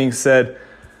 all that being said,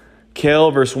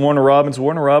 Kell versus Warner Robins.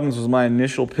 Warner Robins was my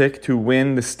initial pick to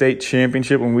win the state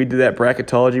championship when we did that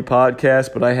bracketology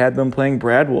podcast, but I had them playing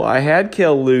Bradwell. I had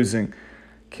Kell losing.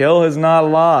 Kell has not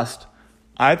lost.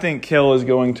 I think Kell is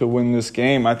going to win this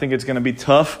game. I think it's going to be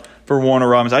tough for Warner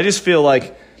Robins. I just feel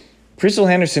like Crystal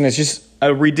Henderson is just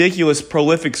a ridiculous,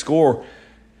 prolific scorer.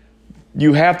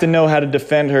 You have to know how to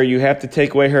defend her. You have to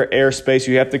take away her airspace.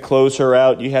 You have to close her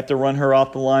out. You have to run her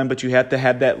off the line, but you have to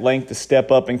have that length to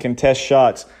step up and contest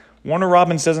shots. Warner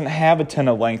Robins doesn't have a ton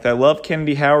of length. I love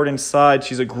Kennedy Howard inside.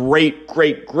 She's a great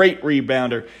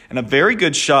rebounder and a very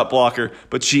good shot blocker,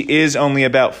 but she is only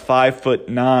about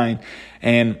 5'9".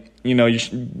 And,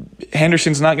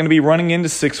 Henderson's not going to be running into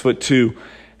 6'2",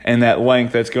 and that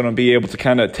length that's going to be able to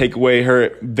kind of take away her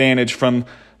advantage from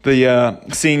the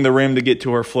seeing the rim to get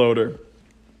to her floater.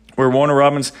 Where Warner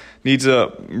Robins needs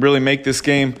to really make this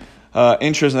game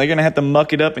interesting. They're going to have to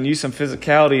muck it up and use some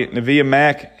physicality. Nevaeh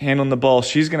Mack handling the ball.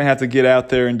 She's going to have to get out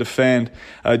there and defend.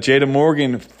 Jada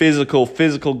Morgan,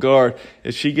 physical guard.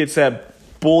 If she gets that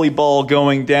bully ball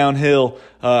going downhill,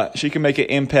 she can make an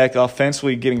impact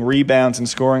offensively, getting rebounds and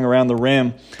scoring around the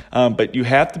rim. But you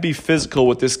have to be physical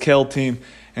with this Kell team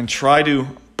and try to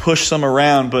push some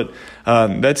around, but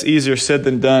that's easier said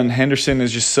than done. Henderson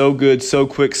is just so good, so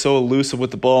quick, so elusive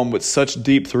with the ball, and with such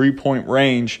deep three-point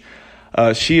range.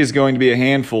 She is going to be a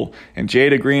handful. And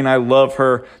Jada Green, I love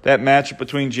her. That matchup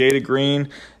between Jada Green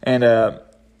and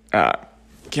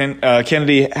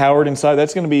Kennedy Howard inside,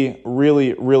 that's going to be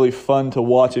really fun to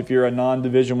watch if you're a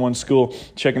non-Division I school,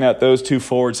 checking out those two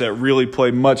forwards that really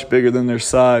play much bigger than their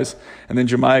size. And then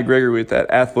Jemiah Gregory with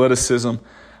that athleticism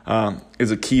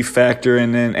is a key factor.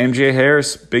 And then MJ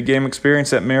Harris, big game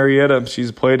experience at Marietta.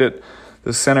 She's played at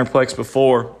the Centerplex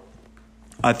before.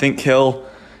 I think Kell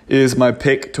is my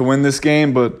pick to win this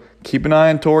game, but keep an eye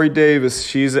on Tori Davis.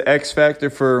 She's an X factor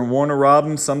for Warner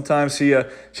Robins. Sometimes she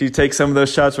takes some of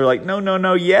those shots where like,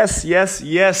 no, yes.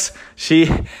 She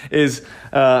is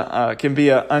can be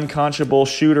an unconscionable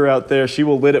shooter out there. She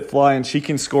will let it fly, and she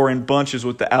can score in bunches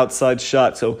with the outside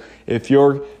shot. So if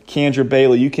you're Kendra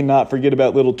Bailey, you cannot forget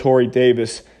about little Tori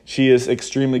Davis. She is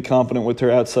extremely confident with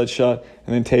her outside shot.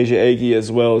 And then Tasia Agee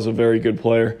as well is a very good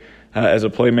player as a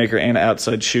playmaker and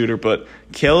outside shooter. But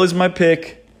Kell is my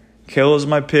pick. Kell is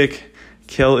my pick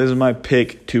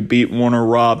to beat Warner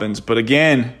Robins. But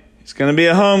again, it's going to be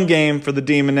a home game for the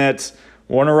Demonettes.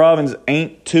 Warner Robins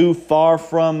ain't too far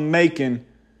from Macon,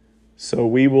 so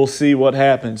we will see what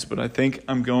happens. But I think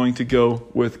I'm going to go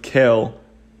with Kell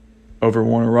over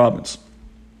Warner Robins.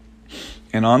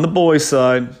 And on the boys'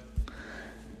 side,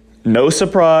 no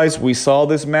surprise, we saw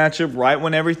this matchup right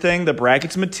when the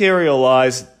brackets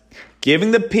materialized,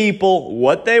 giving the people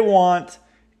what they want.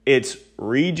 It's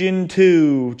Region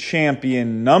 2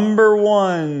 champion, number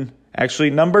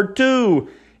 2,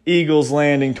 Eagles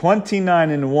Landing,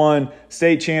 29-1,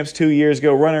 state champs 2 years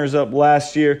ago, runners-up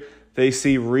last year. They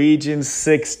see Region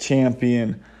 6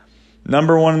 champion.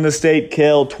 Number 1 in the state,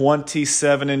 Kell,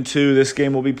 27-2. This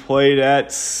game will be played at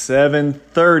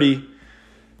 7:30.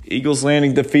 Eagles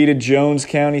Landing defeated Jones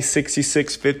County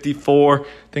 66-54. I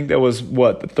think that was,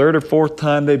 the third or fourth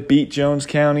time they beat Jones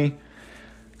County.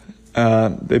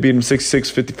 They beat them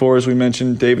 66-54, as we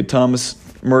mentioned. David Thomas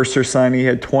Mercer signee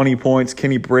had 20 points.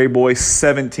 Kenny Brayboy,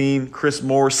 17. Chris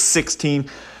Moore, 16.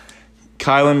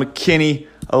 Kylan McKinney,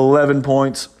 11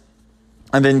 points.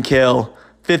 And then Kell,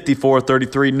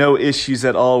 54-33. No issues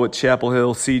at all with Chapel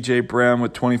Hill. C.J. Brown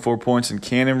with 24 points. And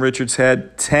Cannon Richards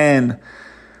had 10.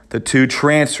 The 2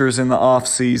 transfers in the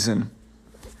offseason.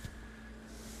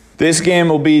 This game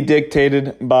will be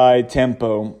dictated by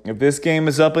tempo. If this game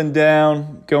is up and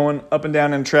down, going up and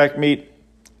down in track meet,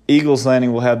 Eagles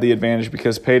Landing will have the advantage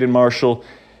because Peyton Marshall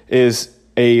is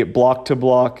a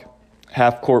block-to-block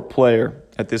half-court player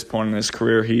at this point in his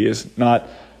career. He is not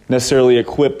necessarily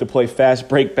equipped to play fast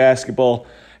break basketball.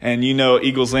 And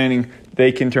Eagles Landing,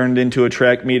 they can turn it into a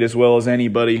track meet as well as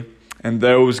anybody. And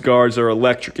those guards are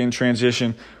electric in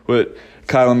transition with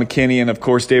Kylan McKinney and, of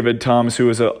course, David Thomas, who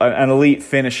is an elite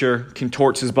finisher,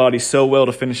 contorts his body so well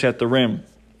to finish at the rim.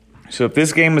 So if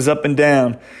this game is up and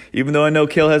down, even though I know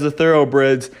Kell has a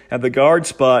thoroughbreds at the guard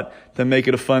spot to make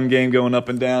it a fun game going up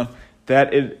and down,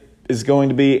 that is going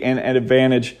to be an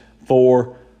advantage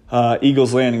for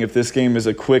Eagles Landing if this game is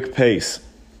a quick pace.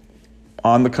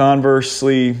 On the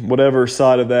conversely, whatever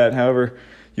side of that, however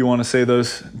you want to say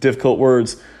those difficult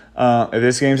words, if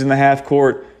this game's in the half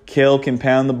court, Kell can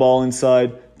pound the ball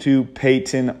inside to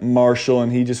Peyton Marshall,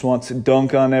 and he just wants to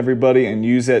dunk on everybody and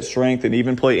use that strength and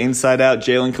even play inside out.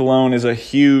 Jalen Colon is a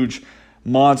huge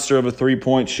monster of a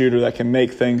three-point shooter that can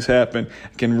make things happen,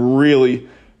 can really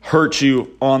hurt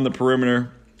you on the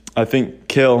perimeter. I think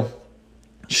Kell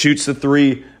shoots the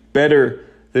three better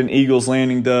than Eagles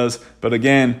Landing does, but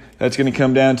again, that's going to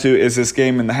come down to, is this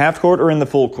game in the half court or in the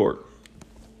full court?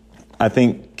 I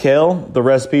think Kell, the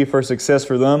recipe for success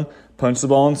for them, punch the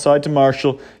ball inside to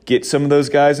Marshall, get some of those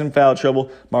guys in foul trouble.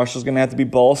 Marshall's going to have to be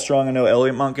ball strong. I know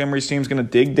Elliott Montgomery's team's going to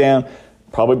dig down,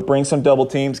 probably bring some double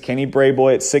teams. Kenny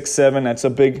Brayboy at 6'7", that's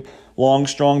a big, long,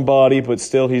 strong body, but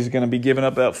still he's going to be giving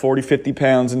up about 40, 50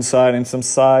 pounds inside and some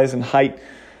size and height.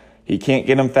 He can't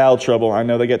get him foul trouble. I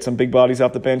know they get some big bodies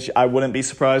off the bench. I wouldn't be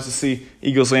surprised to see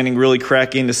Eagles Landing really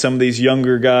crack into some of these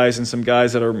younger guys and some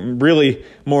guys that are really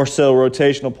more so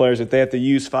rotational players. If they have to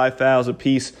use 5 fouls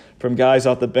apiece from guys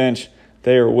off the bench,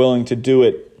 they are willing to do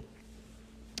it.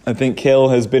 I think Kell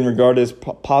has been regarded as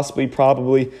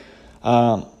probably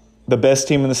the best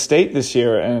team in the state this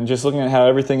year. And just looking at how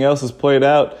everything else has played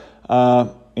out,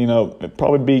 it'd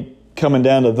probably be coming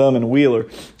down to them and Wheeler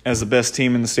as the best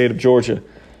team in the state of Georgia.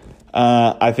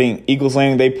 I think Eagles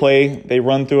Landing, they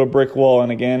run through a brick wall. And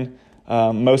again,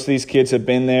 most of these kids have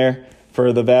been there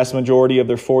for the vast majority of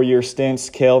their 4-year stints.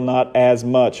 Kell, not as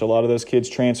much. A lot of those kids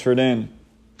transferred in.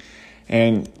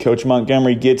 And Coach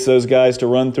Montgomery gets those guys to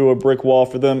run through a brick wall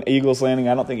for them. Eagles Landing,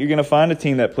 I don't think you're going to find a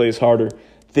team that plays harder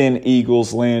than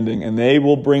Eagles Landing. And they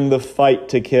will bring the fight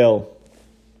to Kell.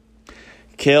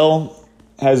 Kell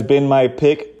has been my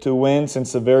pick to win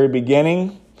since the very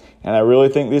beginning. And I really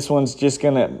think this one's just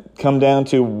going to come down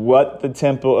to what the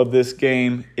tempo of this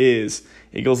game is.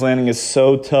 Eagles Landing is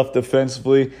so tough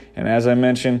defensively. And as I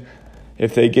mentioned,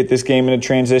 if they get this game into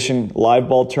transition, live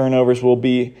ball turnovers will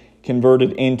be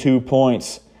converted into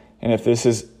points. And if this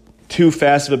is too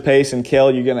fast of a pace and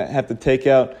Kell, you're going to have to take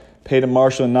out Peyton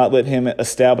Marshall and not let him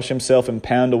establish himself and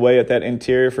pound away at that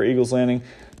interior for Eagles Landing.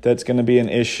 That's going to be an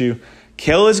issue.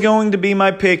 Kell is going to be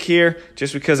my pick here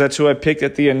just because that's who I picked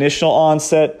at the initial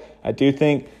onset. I do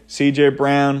think C.J.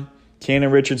 Brown,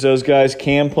 Cannon Richards, those guys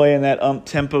can play in that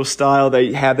tempo style.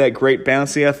 They have that great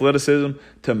bouncy athleticism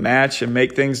to match and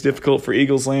make things difficult for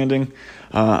Eagles Landing.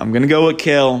 I'm going to go with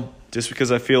Kell just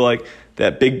because I feel like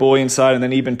that big boy inside, and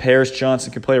then even Paris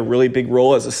Johnson can play a really big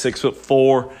role as a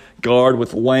 6'4" guard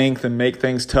with length and make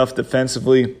things tough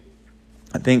defensively.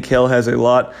 I think Kell has a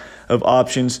lot of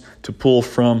options to pull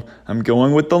from. I'm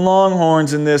going with the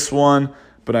Longhorns in this one,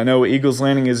 but I know Eagles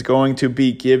Landing is going to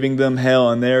be giving them hell,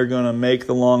 and they're going to make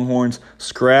the Longhorns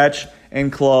scratch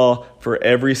and claw for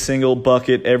every single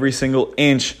bucket, every single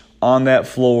inch on that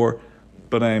floor.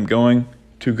 But I am going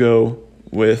to go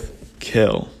with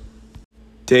Kell.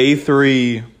 Day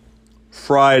 3,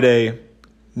 Friday,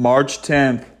 March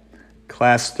 10th,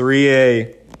 Class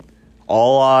 3A.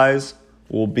 All eyes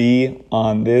will be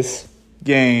on this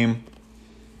game.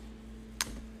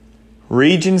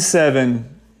 Region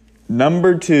 7,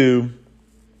 number 2,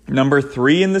 number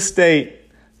 3 in the state,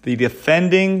 the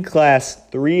defending Class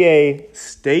 3A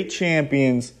state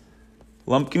champions,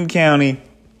 Lumpkin County,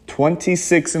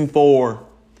 26-4,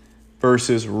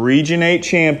 versus Region 8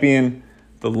 champion,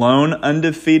 the lone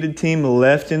undefeated team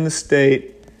left in the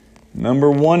state, number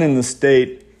 1 in the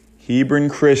state, Hebron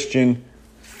Christian,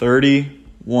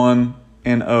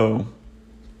 31-0.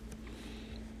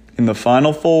 In the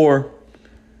Final Four,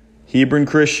 Hebron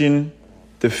Christian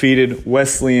defeated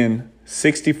Wesleyan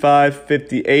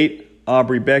 65-58.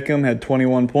 Aubrey Beckham had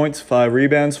 21 points, 5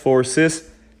 rebounds, 4 assists.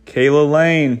 Kayla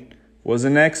Lane was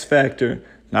an X factor,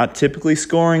 not typically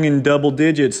scoring in double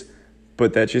digits,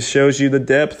 but that just shows you the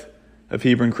depth of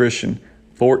Hebron Christian.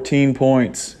 14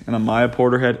 points, and Amaya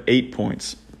Porter had 8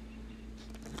 points.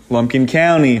 Lumpkin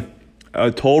County,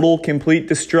 a total complete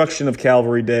destruction of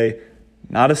Calvary Day.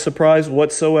 Not a surprise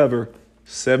whatsoever.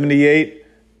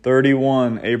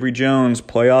 78-31. Avery Jones,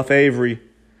 playoff Avery.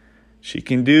 She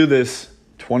can do this.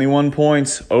 21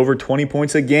 points, over 20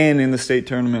 points again in the state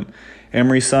tournament.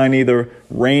 Emory Siney, the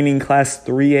reigning Class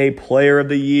 3A Player of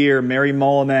the Year. Mary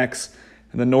Mullinax,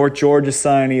 and the North Georgia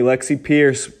signee, Lexi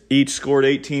Pierce, each scored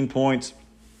 18 points.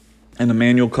 And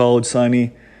Emmanuel College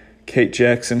signee, Kate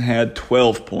Jackson, had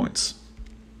 12 points.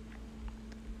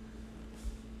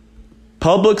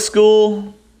 Public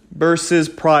school versus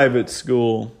private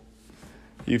school.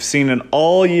 You've seen it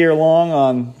all year long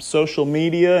on social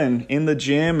media and in the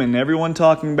gym and everyone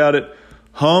talking about it.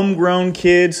 Homegrown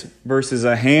kids versus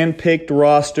a hand-picked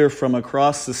roster from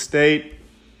across the state.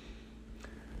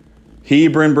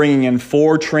 Hebron bringing in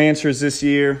 4 transfers this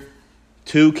year.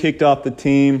 2 kicked off the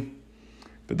team,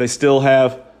 but they still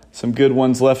have some good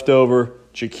ones left over.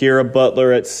 Jakira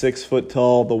Butler at 6 foot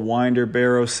tall, the Winder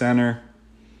Barrow center.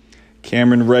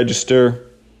 Cameron Register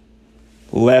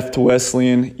left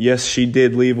Wesleyan. Yes, she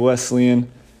did leave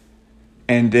Wesleyan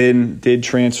and then did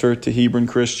transfer to Hebron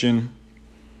Christian.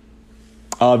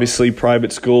 Obviously,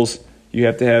 private schools, you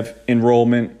have to have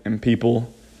enrollment, and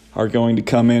people are going to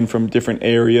come in from different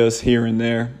areas here and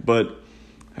there. But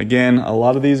again, a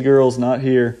lot of these girls not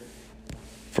here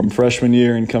from freshman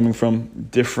year and coming from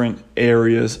different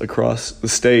areas across the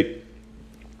state.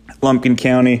 Lumpkin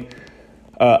County,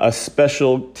 a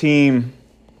special team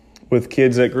with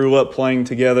kids that grew up playing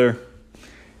together,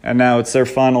 and now it's their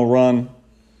final run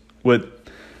with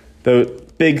the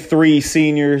big 3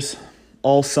 seniors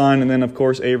all signed, and then, of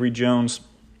course, Avery Jones.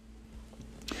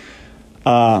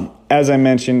 As I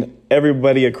mentioned,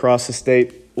 everybody across the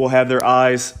state will have their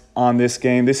eyes on this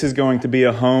game. This is going to be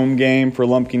a home game for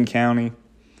Lumpkin County,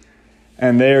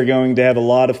 and they are going to have a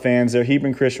lot of fans there.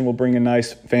 Hebron Christian will bring a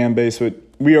nice fan base, but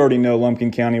we already know Lumpkin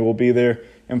County will be there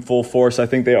in full force. I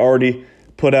think they already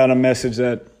put out a message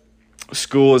that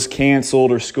school is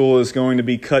canceled or school is going to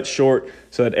be cut short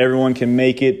so that everyone can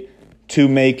make it to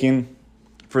Macon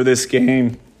for this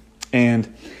game.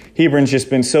 And Hebron's just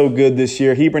been so good this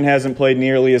year. Hebron hasn't played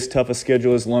nearly as tough a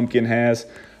schedule as Lumpkin has.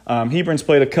 Hebron's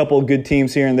played a couple of good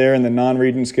teams here and there in the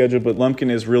non-region schedule, but Lumpkin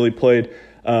has really played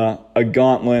a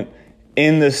gauntlet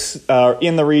in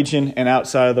the region and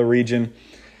outside of the region.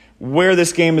 Where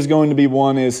this game is going to be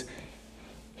won is,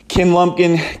 can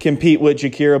Lumpkin compete with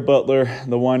Jakira Butler,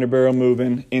 the Winder Barrow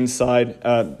moving inside?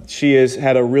 She has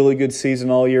had a really good season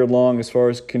all year long as far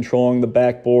as controlling the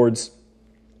backboards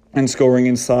and scoring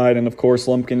inside. And, of course,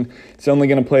 Lumpkin is only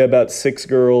going to play about 6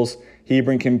 girls.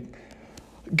 Hebron can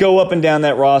go up and down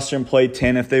that roster and play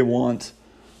 10 if they want.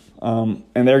 And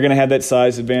they're going to have that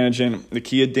size advantage. And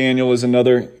Nakia Daniel is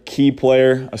another key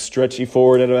player, a stretchy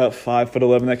forward at about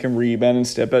 5'11" that can rebound and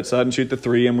step outside and shoot the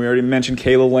 3. And we already mentioned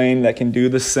Kayla Lane that can do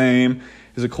the same.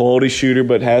 Is a quality shooter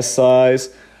but has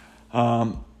size.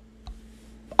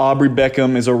 Aubrey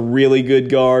Beckham is a really good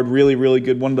guard, really, really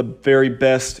good. One of the very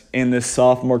best in this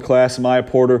sophomore class. Maya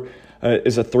Porter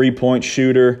is a three-point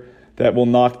shooter that will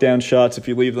knock down shots if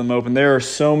you leave them open. There are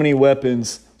so many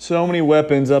weapons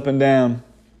up and down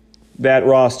that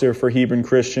roster for Hebron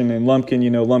Christian. And Lumpkin,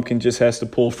 Lumpkin just has to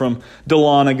pull from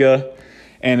Dahlonega,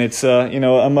 and it's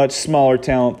a much smaller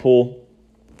talent pool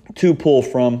to pull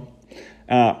from.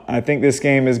 I think this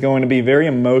game is going to be very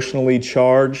emotionally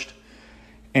charged,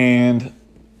 and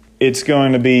it's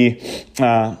going to be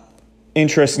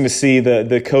interesting to see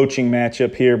the coaching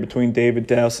matchup here between David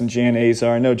Dowse and Jan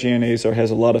Azar. I know Jan Azar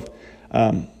has a lot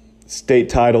of state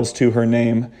titles to her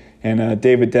name, and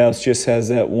David Dowse just has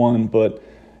that one, but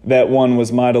that one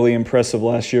was mightily impressive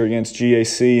last year against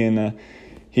GAC, and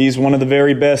he's one of the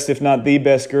very best, if not the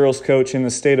best, girls coach in the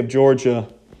state of Georgia,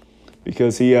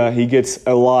 because he gets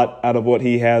a lot out of what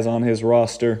he has on his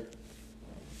roster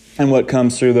and what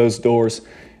comes through those doors.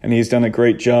 And he's done a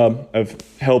great job of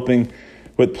helping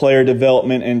with player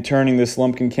development and turning this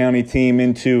Lumpkin County team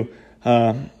into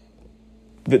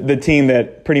the team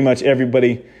that pretty much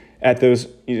everybody at those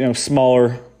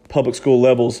smaller public school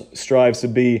levels strives to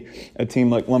be, a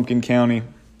team like Lumpkin County.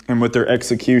 And with their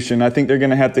execution, I think they're going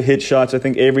to have to hit shots. I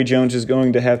think Avery Jones is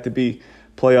going to have to be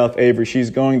playoff Avery. She's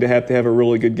going to have a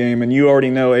really good game. And you already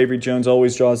know Avery Jones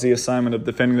always draws the assignment of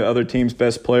defending the other team's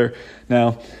best player.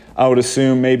 Now, I would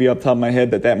assume maybe off the top of my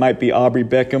head that might be Aubrey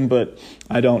Beckham, but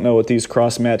I don't know what these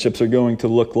cross matchups are going to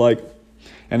look like.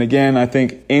 And again, I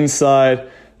think inside,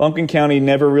 Lumpkin County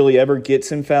never really ever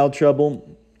gets in foul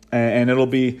trouble, and it'll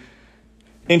be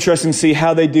interesting to see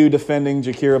how they do defending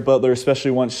Jakira Butler,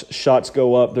 especially once shots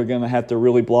go up. They're going to have to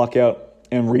really block out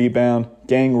and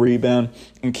gang rebound,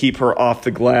 and keep her off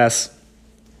the glass.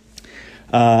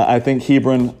 I think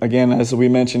Hebron, again, as we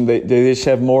mentioned, they just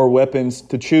have more weapons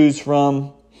to choose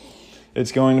from.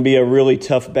 It's going to be a really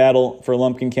tough battle for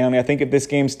Lumpkin County. I think if this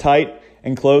game's tight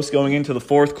and close going into the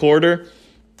fourth quarter,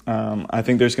 I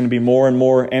think there's going to be more and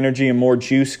more energy and more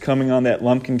juice coming on that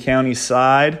Lumpkin County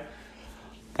side.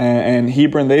 And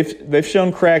Hebron, they've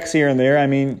shown cracks here and there. I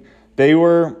mean, they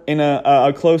were in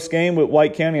a close game with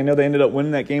White County. I know they ended up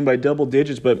winning that game by double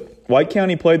digits, but White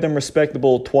County played them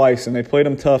respectable twice, and they played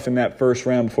them tough in that first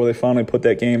round before they finally put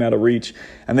that game out of reach.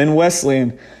 And then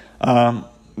Wesleyan,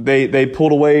 they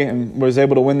pulled away and was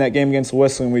able to win that game against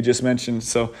Wesleyan we just mentioned.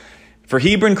 So for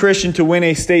Hebron Christian to win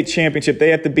a state championship, they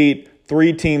have to beat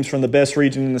 3 teams from the best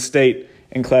region in the state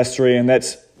in Class 3, and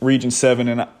that's Region 7.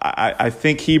 And I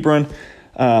think Hebron,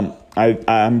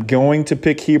 I'm going to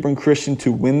pick Hebron Christian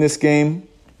to win this game.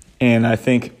 And I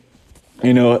think,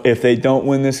 if they don't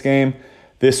win this game,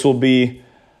 this will be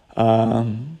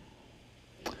one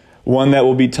that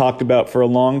will be talked about for a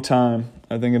long time.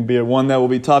 I think it'll be one that will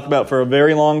be talked about for a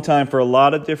very long time for a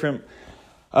lot of different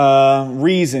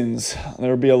reasons. There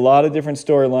will be a lot of different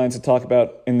storylines to talk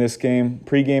about in this game,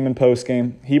 pregame and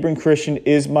postgame. Hebron Christian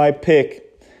is my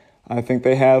pick. I think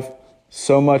they have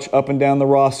so much up and down the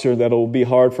roster that it will be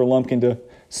hard for Lumpkin to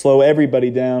slow everybody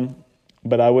down.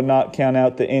 But I would not count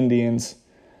out the Indians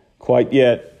quite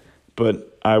yet.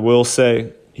 But I will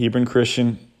say Hebron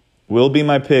Christian will be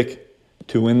my pick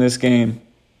to win this game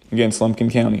against Lumpkin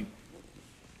County.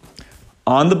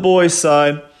 On the boys'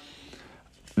 side,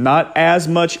 not as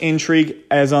much intrigue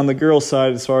as on the girls'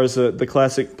 side as far as the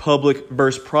classic public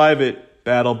versus private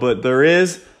battle, but there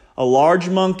is a large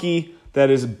monkey that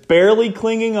is barely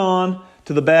clinging on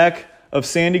to the back of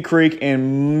Sandy Creek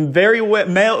and very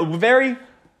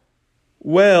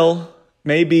well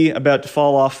may be about to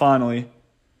fall off finally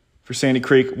for Sandy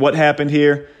Creek. What happened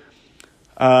here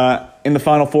in the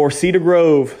Final Four? Cedar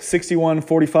Grove,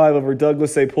 61-45 over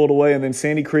Douglas. They pulled away, and then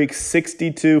Sandy Creek,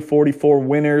 62-44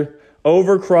 winner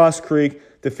over Cross Creek,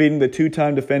 defeating the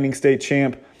 2-time defending state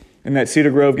champ. In that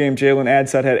Cedar Grove game, Jalen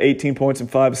Adside had 18 points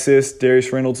and 5 assists.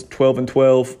 Darius Reynolds, 12 and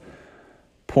 12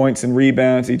 points and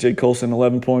rebounds. E.J. Colson,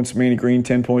 11 points. Manny Green,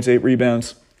 10 points, 8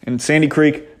 rebounds. And Sandy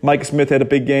Creek, Micah Smith had a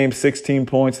big game, 16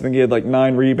 points. I think he had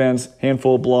 9 rebounds,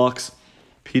 handful of blocks.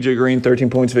 P.J. Green, 13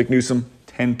 points. Vic Newsom,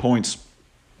 10 points.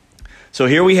 So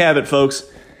here we have it, folks.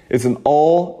 It's an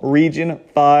all-Region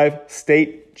 5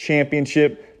 state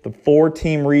championship. The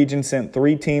 4-team region sent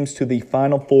 3 teams to the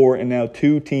Final Four, and now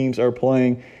 2 teams are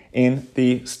playing in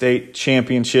the state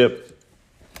championship.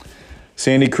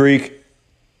 Sandy Creek,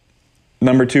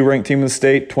 number 2 ranked team in the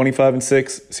state,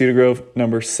 25-6. Cedar Grove,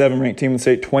 number 7 ranked team in the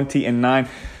state, 20-9.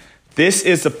 This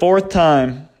is the 4th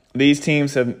time these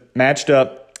teams have matched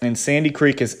up, and Sandy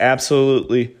Creek has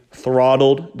absolutely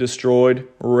throttled, destroyed,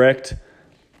 wrecked,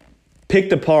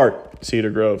 picked apart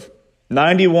Cedar Grove.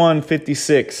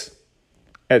 91-56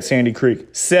 at Sandy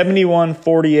Creek,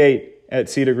 71-48 at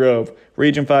Cedar Grove.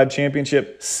 Region 5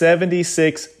 championship,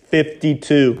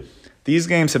 76-52. These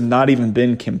games have not even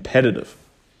been competitive.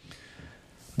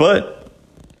 But,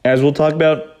 as we'll talk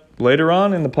about later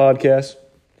on in the podcast,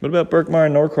 what about Berkmar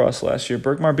and Norcross last year?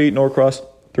 Berkmar beat Norcross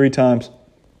 3 times.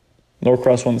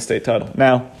 Norcross won the state title.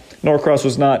 Now, Norcross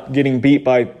was not getting beat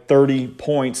by 30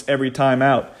 points every time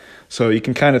out. So you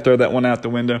can kind of throw that one out the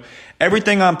window.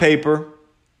 Everything on paper,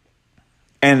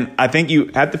 and I think you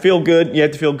have to feel good. You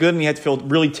have to feel good, and you have to feel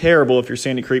really terrible if you're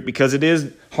Sandy Creek, because it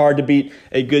is hard to beat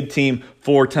a good team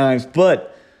 4 times.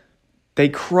 But they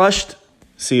crushed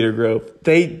Cedar Grove.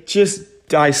 They just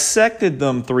dissected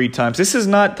them 3 times. This is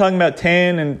not talking about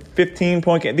 10 and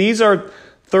 15-point games. These are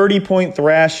 30-point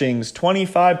thrashings,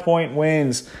 25-point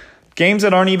wins, games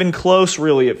that aren't even close,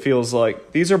 really, it feels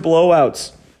like. These are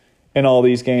blowouts in all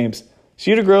these games.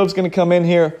 Cedar Grove's going to come in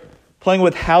here playing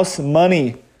with house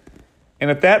money.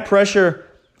 And if that pressure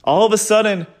all of a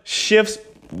sudden shifts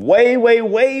way, way,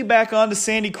 way back onto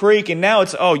Sandy Creek, and now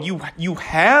it's, you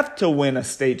have to win a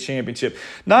state championship.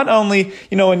 Not only,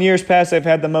 in years past they've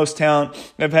had the most talent,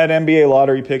 they've had NBA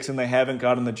lottery picks, and they haven't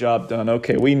gotten the job done.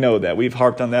 Okay, we know that. We've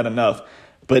harped on that enough.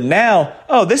 But now,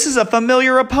 this is a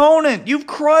familiar opponent. You've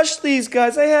crushed these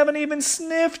guys. They haven't even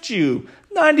sniffed you.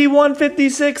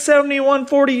 91-56,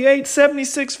 71-48,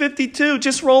 76-52.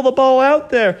 Just roll the ball out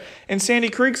there. And Sandy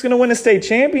Creek's going to win a state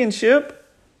championship.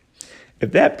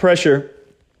 If that pressure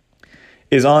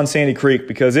is on Sandy Creek,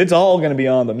 because it's all going to be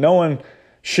on them. No one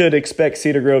should expect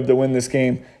Cedar Grove to win this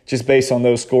game just based on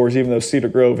those scores, even though Cedar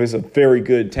Grove is a very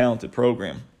good, talented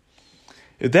program.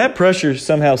 If that pressure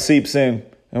somehow seeps in,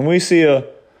 and we see a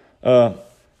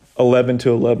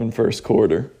 11-11 first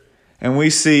quarter, and we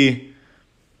see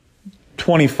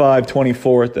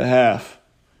 25-24 at the half,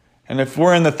 and if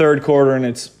we're in the third quarter and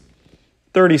it's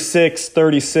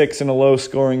 36-36 in a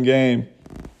low-scoring game,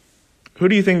 who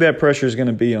do you think that pressure is going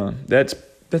to be on? That's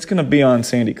going to be on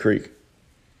Sandy Creek.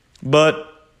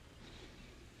 But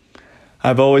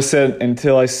I've always said,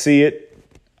 until I see it,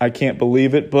 I can't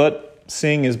believe it. But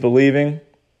seeing is believing,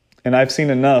 and I've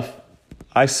seen enough.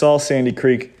 I saw Sandy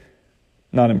Creek,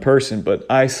 not in person, but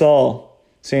I saw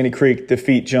Sandy Creek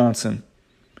defeat Johnson,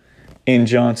 in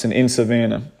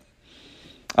Savannah.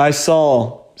 I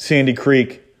saw Sandy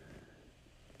Creek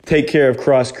take care of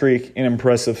Cross Creek in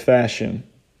impressive fashion.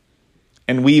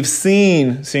 And we've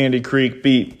seen Sandy Creek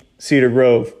beat Cedar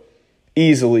Grove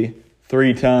easily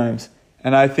 3 times.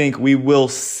 And I think we will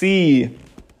see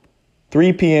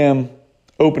 3 p.m.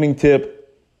 opening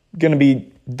tip, going to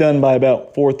be done by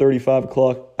about 4:30, 5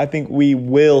 o'clock. I think we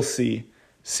will see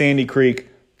Sandy Creek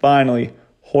finally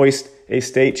hoist a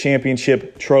state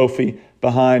championship trophy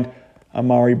behind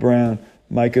Amari Brown,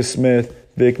 Micah Smith,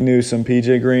 Vic Newsom,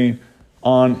 PJ Green,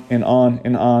 on and on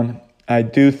and on. I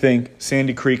do think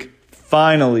Sandy Creek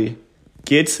finally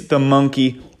gets the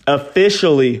monkey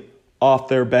officially off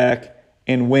their back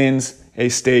and wins a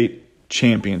state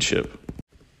championship.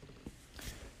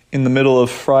 In the middle of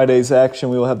Friday's action,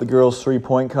 we will have the girls'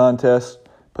 3-point contest.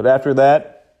 But after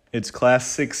that, it's Class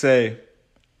 6A,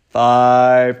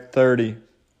 5:30.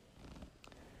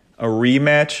 A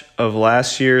rematch of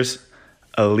last year's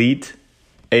Elite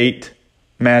 8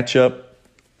 matchup.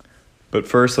 But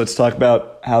first, let's talk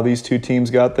about how these 2 teams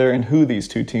got there and who these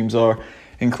 2 teams are.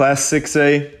 In Class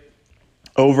 6A,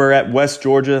 over at West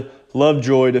Georgia,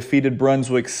 Lovejoy defeated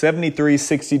Brunswick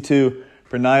 73-62.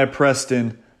 Brenia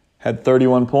Preston had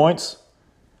 31 points.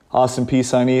 Austin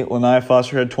Peace-Siney, Lanai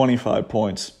Foster had 25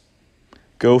 points.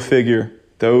 Go figure.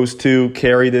 Those 2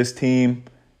 carry this team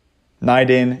night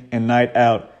in and night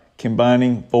out,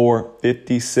 combining for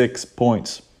 56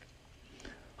 points.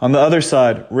 On the other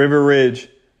side, River Ridge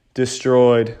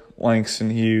destroyed Langston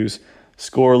Hughes.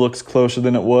 Score looks closer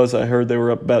than it was. I heard they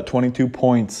were up about 22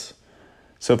 points.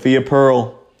 Sophia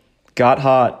Pearl got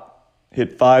hot,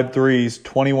 hit 5 threes,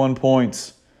 21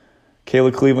 points.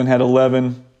 Kayla Cleveland had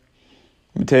 11.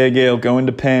 Matea Gale going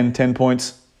to Penn, 10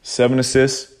 points, 7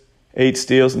 assists, 8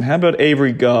 steals. And how about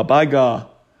Avery Gaw? By Gaw,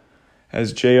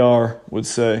 as JR would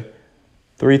say.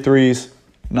 3 threes,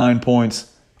 9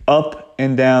 points, up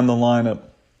and down the lineup.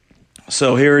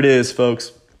 So here it is,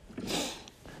 folks.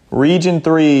 Region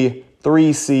 3,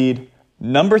 3 seed,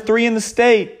 number 3 in the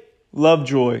state,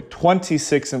 Lovejoy,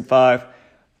 26-5,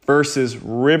 versus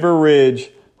River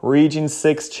Ridge, Region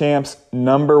 6 champs,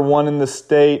 number 1 in the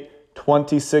state,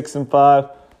 26-5. I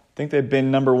think they've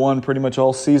been number 1 pretty much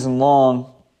all season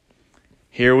long.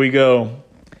 Here we go.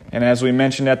 And as we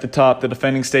mentioned at the top, the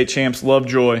defending state champs,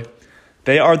 Lovejoy,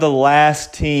 they are the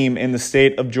last team in the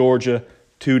state of Georgia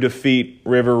to defeat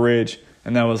River Ridge.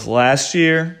 And that was last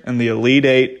year in the Elite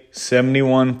 8,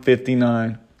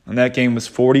 71-59. And that game was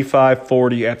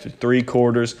 45-40 after 3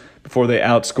 quarters before they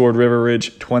outscored River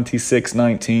Ridge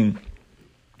 26-19.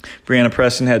 Brianna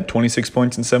Preston had 26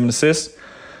 points and 7 assists.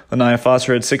 Lanaya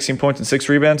Foster had 16 points and 6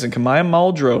 rebounds. And Kamaya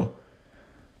Muldrow,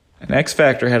 an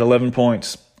X-Factor, had 11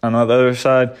 points. On the other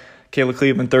side, Kayla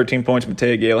Cleveland, 13 points.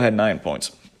 Matea Gale had 9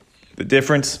 points. The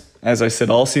difference, as I said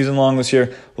all season long this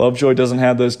year, Lovejoy doesn't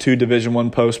have those 2 Division I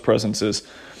post presences.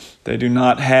 They do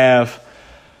not have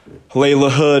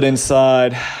Layla Hood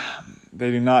inside.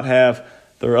 They do not have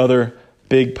their other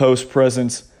big post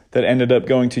presence that ended up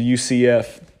going to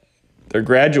UCF. They're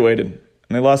graduated,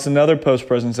 and they lost another post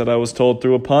presence that I was told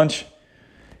threw a punch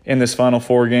in this Final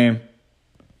Four game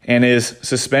and is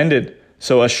suspended.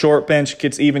 So a short bench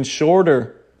gets even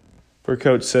shorter for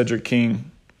Coach Cedric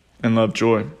King and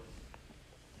Lovejoy.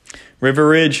 River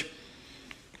Ridge,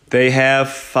 they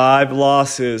have 5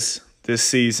 losses this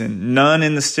season. None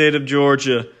in the state of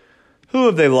Georgia. Who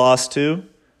have they lost to?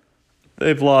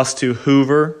 They've lost to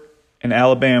Hoover in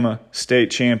Alabama,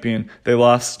 state champion. They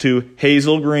lost to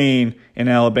Hazel Green in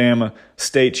Alabama,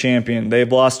 state champion.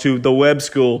 They've lost to the Webb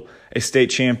School, a state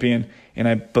champion in,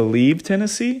 I believe,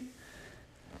 Tennessee.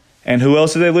 And who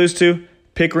else did they lose to?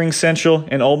 Pickering Central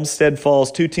and Olmsted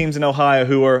Falls, 2 teams in Ohio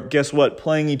who are, guess what,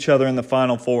 playing each other in the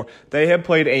Final Four. They have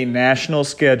played a national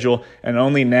schedule, and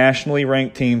only nationally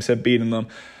ranked teams have beaten them.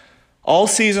 All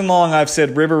season long, I've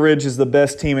said River Ridge is the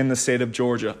best team in the state of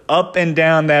Georgia. Up and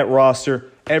down that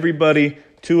roster, everybody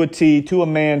to a T, to a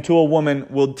man, to a woman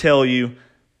will tell you,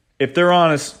 if they're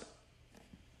honest,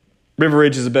 River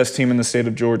Ridge is the best team in the state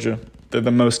of Georgia. They're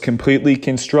the most completely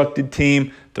constructed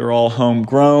team. They're all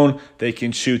homegrown. They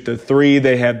can shoot the 3.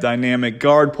 They have dynamic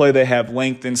guard play. They have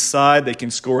length inside. They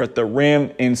can score at the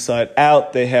rim, inside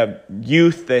out. They have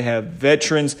youth. They have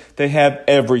veterans. They have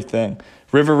everything.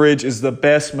 River Ridge is the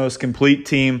best, most complete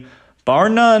team, bar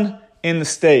none, in the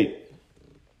state.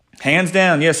 Hands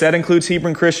down, yes, that includes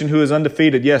Hebron Christian, who is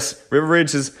undefeated. Yes, River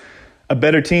Ridge is a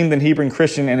better team than Hebron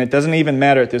Christian, and it doesn't even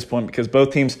matter at this point because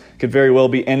both teams could very well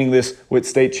be ending this with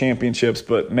state championships.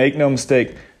 But make no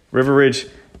mistake, River Ridge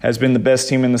has been the best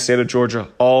team in the state of Georgia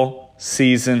all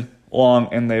season long,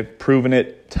 and they've proven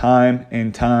it time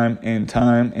and time and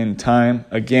time and time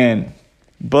again.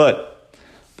 But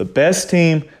the best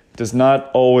team does not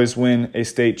always win a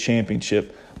state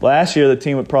championship. Last year, the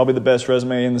team with probably the best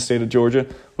resume in the state of Georgia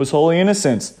was Holy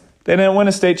Innocents. They didn't win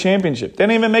a state championship. They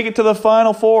didn't even make it to the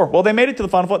Final Four. Well, they made it to the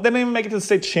Final Four. They didn't even make it to the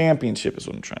state championship is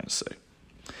what I'm trying to say.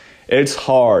 It's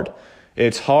hard.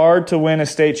 It's hard to win a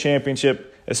state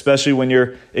championship, especially when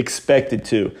you're expected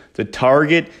to. The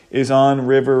target is on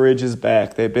River Ridge's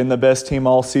back. They've been the best team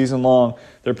all season long.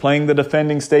 They're playing the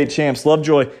defending state champs.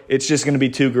 Lovejoy, it's just going to be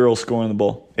 2 girls scoring the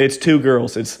ball. It's 2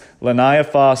 girls. It's Lanaya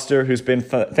Foster, who's been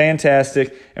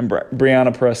fantastic, and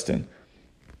Brianna Preston.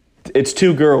 It's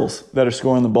 2 girls that are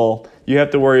scoring the ball. You have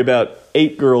to worry about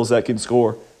 8 girls that can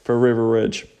score for River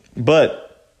Ridge.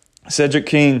 But Cedric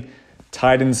King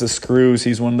tightens the screws.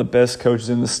 He's one of the best coaches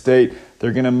in the state.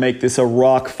 They're going to make this a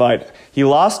rock fight. He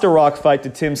lost a rock fight to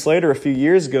Tim Slater a few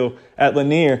years ago at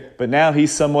Lanier, but now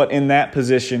he's somewhat in that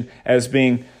position as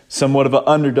being somewhat of an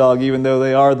underdog, even though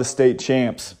they are the state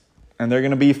champs. And they're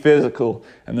going to be physical,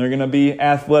 and they're going to be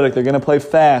athletic. They're going to play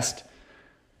fast.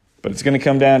 But it's going to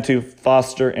come down to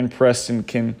Foster and Preston.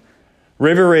 Can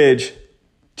River Ridge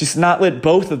just not let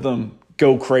both of them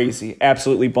go crazy,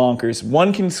 absolutely bonkers?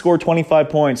 One can score 25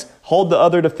 points, hold the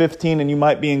other to 15, and you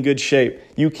might be in good shape.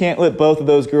 You can't let both of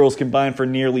those girls combine for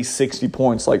nearly 60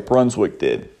 points like Brunswick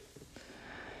did.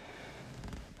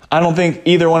 I don't think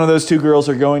either one of those 2 girls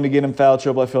are going to get in foul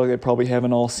trouble. I feel like they probably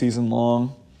haven't all season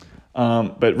long.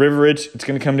 But River Ridge, it's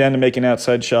going to come down to making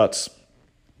outside shots.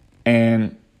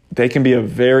 And they can be a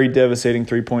very devastating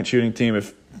 3-point shooting team.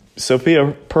 If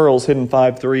Sophia Pearl's hitting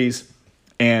 5 threes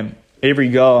and Avery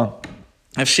Gaw,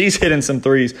 if she's hitting some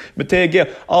threes, Matea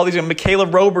Gale, all these, Michaela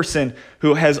Roberson,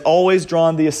 who has always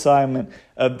drawn the assignment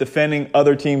of defending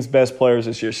other teams' best players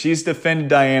this year. She's defended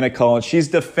Diana Collins. She's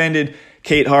defended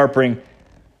Kate Harpering.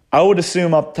 I would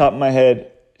assume off the top of my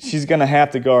head, she's going to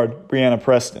have to guard Brianna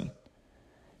Preston.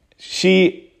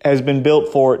 She has been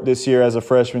built for it this year as a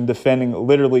freshman, defending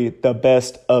literally the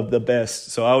best of the best.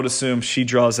 So I would assume she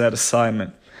draws that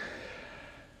assignment.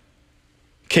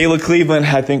 Kayla Cleveland,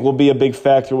 I think, will be a big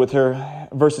factor with her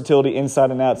versatility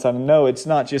inside and outside. And no, it's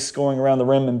not just scoring around the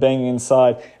rim and banging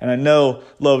inside. And I know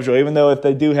Lovejoy, even though if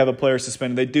they do have a player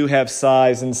suspended, they do have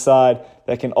size inside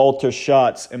that can alter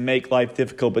shots and make life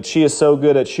difficult. But she is so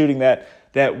good at shooting that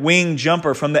wing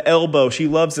jumper from the elbow. She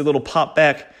loves the little pop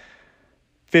back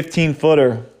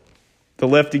 15-footer the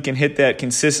lefty can hit that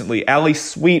consistently. Ali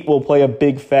Sweet will play a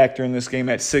big factor in this game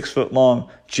at 6 foot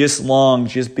long, just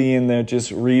being there,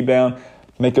 just rebound,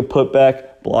 make a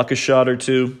putback, block a shot or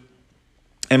two.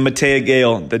 And Matea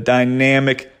Gale, the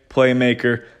dynamic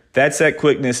playmaker, that's that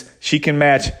quickness. She can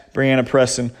match Brianna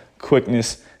Preston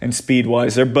quickness and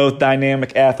speed-wise. They're both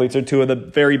dynamic athletes. They're two of the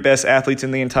very best athletes in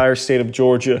the entire state of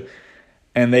Georgia,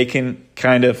 and they can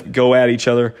kind of go at each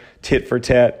other tit for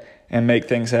tat and make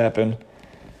things happen.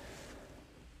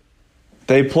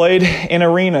 They played in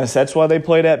arenas. That's why they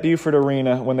played at Buford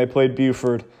Arena when they played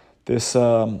Buford, this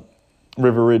River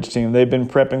Ridge team. They've been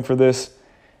prepping for this.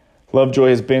 Lovejoy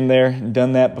has been there and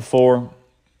done that before.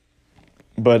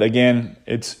 But again,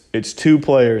 it's two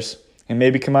players. And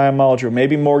maybe Kamaya Muldrow,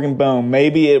 maybe Morgan Bone.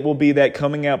 Maybe it will be that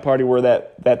coming out party where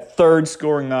that third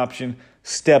scoring option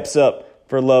steps up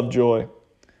for Lovejoy.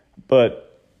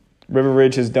 But River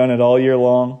Ridge has done it all year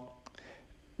long.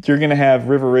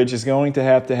 River Ridge is going to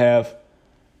have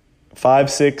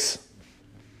 5, 6,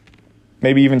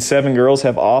 maybe even 7 girls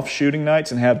have off shooting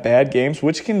nights and have bad games,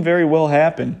 which can very well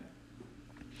happen.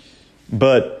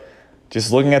 But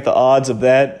just looking at the odds of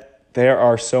that, there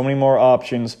are so many more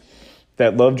options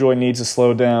that Lovejoy needs to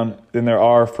slow down than there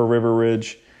are for River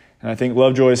Ridge. And I think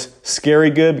Lovejoy's scary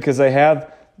good because they have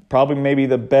probably maybe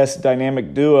the best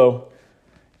dynamic duo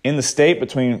in the state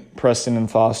between Preston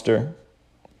and Foster.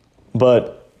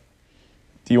 But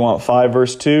do you want 5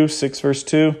 versus 2, 6 versus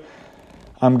 2?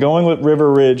 I'm going with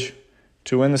River Ridge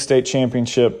to win the state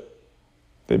championship.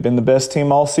 They've been the best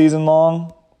team all season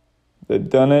long. They've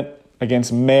done it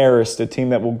against Marist, a team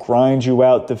that will grind you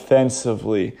out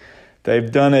defensively.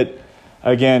 They've done it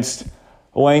against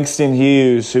Langston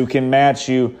Hughes, who can match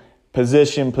you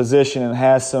position, and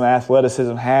has some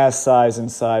athleticism, has size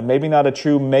inside. Maybe not a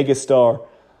true megastar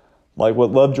like what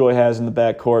Lovejoy has in the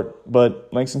backcourt, but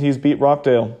Langston Hughes beat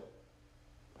Rockdale.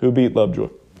 Who beat Lovejoy?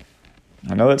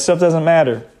 I know that stuff doesn't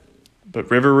matter, but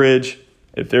River Ridge,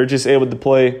 if they're just able to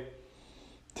play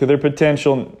to their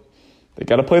potential, they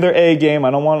got to play their A game. I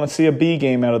don't want to see a B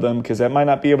game out of them because that might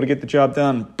not be able to get the job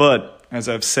done. But as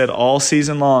I've said all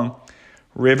season long,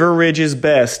 River Ridge's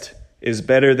best is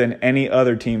better than any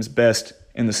other team's best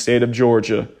in the state of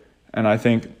Georgia. And I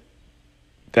think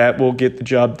that will get the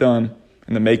job done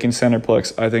in the Macon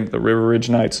Centerplex. I think the River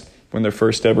Ridge Knights win their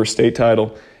first ever state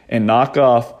title and knock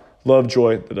off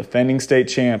Lovejoy, the defending state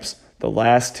champs, the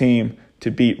last team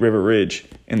to beat River Ridge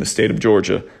in the state of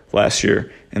Georgia last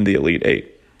year in the Elite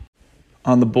Eight.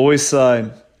 On the boys'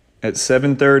 side, at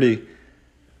 7:30,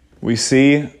 we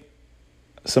see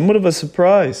somewhat of a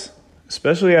surprise,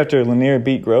 especially after Lanier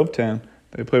beat Grovetown.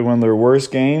 They played one of their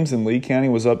worst games, and Lee County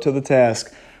was up to the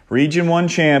task. Region 1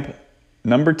 champ,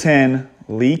 number 10,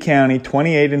 Lee County,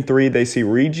 28-3. They see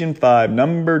Region 5,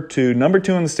 number 2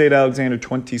 in the state, Alexander,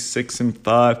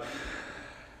 26-5.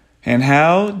 And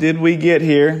how did we get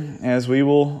here? As we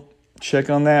will check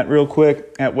on that real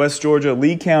quick. At West Georgia,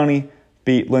 Lee County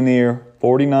beat Lanier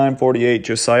 49-48.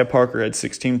 Josiah Parker had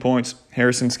 16 points.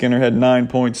 Harrison Skinner had 9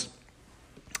 points.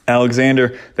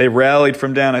 Alexander, they rallied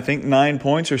from down, I think, 9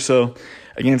 points or so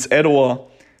against Etowah.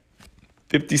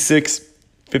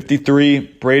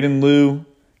 56-53. Braden Liu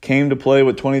came to play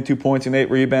with 22 points and 8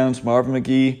 rebounds. Marvin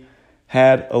McGee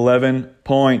had 11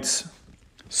 points.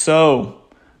 So,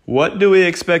 what do we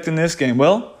expect in this game?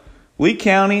 Well, Lee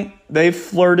County, they've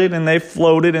flirted and they've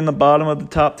floated in the bottom of the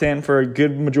top 10 for a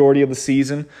good majority of the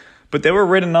season, but they were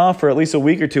written off for at least a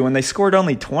week or two, and they scored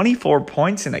only 24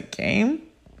 points in a game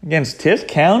against Tift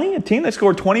County, a team that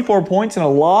scored 24 points in a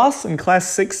loss in Class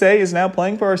 6A is now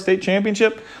playing for our state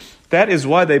championship. That is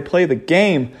why they play the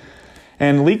game.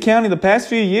 And Lee County, the past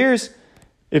few years,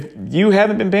 if you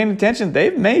haven't been paying attention,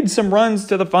 they've made some runs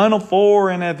to the Final Four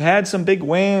and have had some big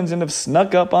wins and have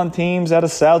snuck up on teams out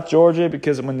of South Georgia,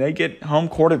 because when they get home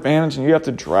court advantage and you have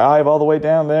to drive all the way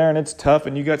down there and it's tough,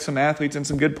 and you got some athletes and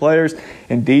some good players,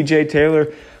 and DJ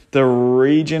Taylor, the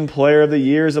region player of the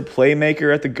year, is a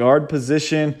playmaker at the guard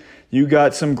position. You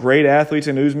got some great athletes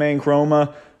in Usman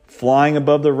Chroma, flying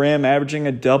above the rim, averaging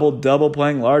a double-double,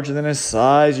 playing larger than his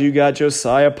size. You got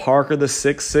Josiah Parker, the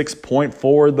 6'6" point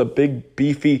forward, the big,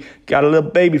 beefy, got a little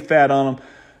baby fat on him.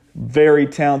 Very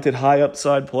talented, high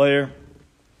upside player.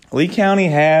 Lee County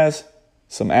has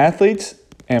some athletes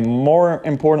and, more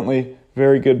importantly,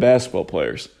 very good basketball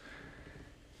players.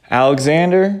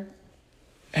 Alexander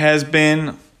has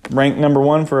been ranked number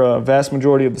 1 for a vast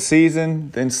majority of the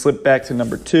season, then slipped back to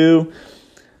number 2.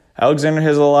 Alexander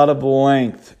has a lot of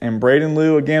length, and Braden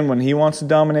Liu, again, when he wants to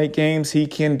dominate games, he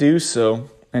can do so,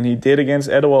 and he did against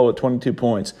Etowah with 22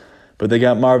 points. But they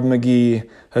got Marvin McGee,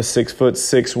 a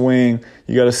 6'6" wing.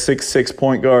 You got a 6'6"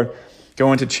 point guard.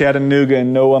 Going to Chattanooga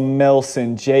and Noah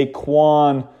Melson,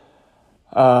 Jaquan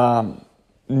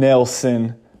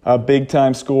Nelson, a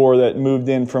big-time scorer that moved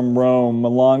in from Rome.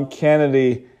 Milan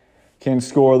Kennedy can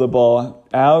score the ball.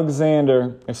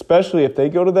 Alexander, especially if they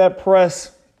go to that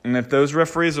press, and if those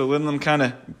referees are letting them kind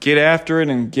of get after it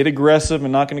and get aggressive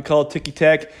and not going to call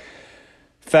ticky-tack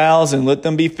fouls and let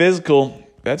them be physical,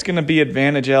 that's going to be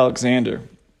advantage Alexander.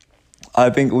 I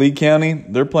think Lee County,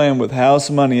 they're playing with house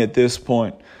money at this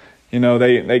point. You know,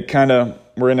 they kind of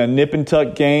were in a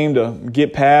nip-and-tuck game to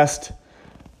get past,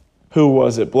 who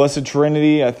was it, Blessed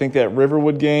Trinity. I think that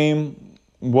Riverwood game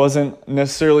wasn't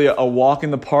necessarily a walk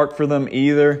in the park for them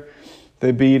either.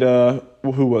 They beat,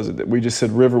 who was it? We just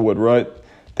said Riverwood, right?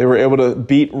 They were able to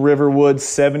beat Riverwood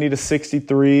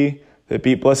 70-63. They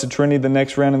beat Blessed Trinity the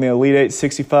next round in the Elite Eight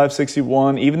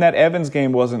 65-61. Even that Evans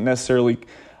game wasn't necessarily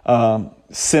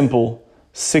simple,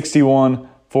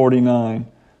 61-49.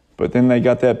 But then they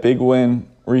got that big win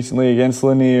recently against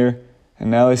Lanier.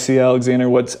 And now they see Alexander.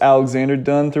 What's Alexander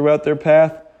done throughout their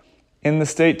path in the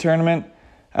state tournament?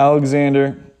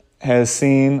 Alexander has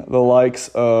seen the likes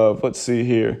of, let's see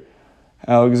here.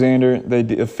 Alexander, they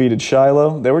defeated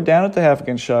Shiloh. They were down at the half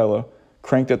against Shiloh.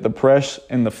 Cranked at the press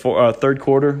in the third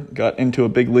quarter. Got into a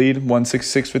big lead,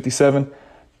 166-57.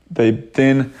 They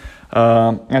then,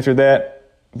 after that,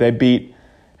 they beat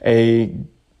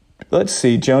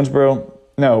Jonesboro.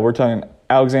 No, we're talking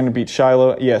Alexander beat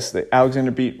Shiloh. Yes,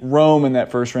 Alexander beat Rome in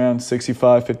that first round,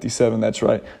 65-57. That's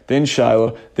right. Then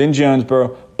Shiloh. Then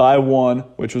Jonesboro by 1,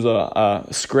 which was a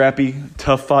scrappy,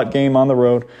 tough-fought game on the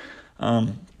road.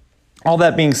 All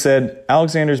that being said,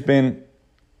 Alexander's been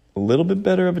a little bit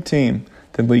better of a team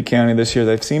than Lee County this year.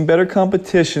 They've seen better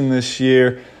competition this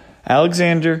year.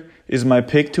 Alexander is my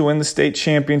pick to win the state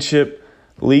championship.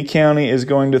 Lee County is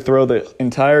going to throw the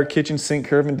entire kitchen sink.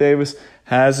 Kervin Davis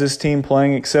has this team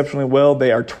playing exceptionally well.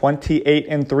 They are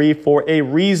 28-3 for a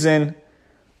reason.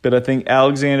 But I think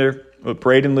Alexander, with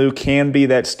Braden Liu, can be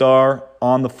that star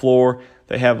on the floor.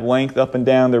 They have length up and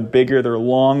down. They're bigger. They're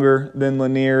longer than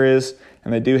Lanier is.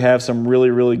 And they do have some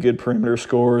really, really good perimeter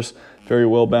scorers. Very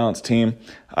well-balanced team.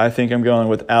 I think I'm going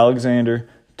with Alexander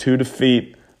to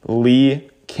defeat Lee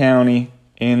County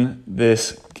in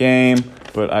this game.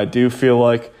 But I do feel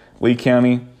like Lee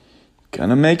County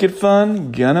gonna make it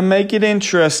fun, gonna make it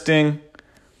interesting.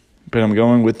 But I'm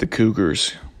going with the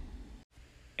Cougars.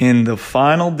 In the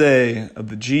final day of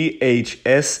the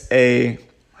GHSA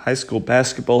high school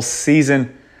basketball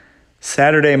season,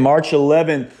 Saturday, March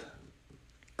 11th,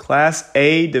 Class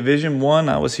A Division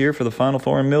I. I was here for the Final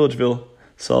Four in Milledgeville.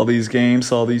 Saw these games,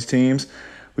 saw these teams.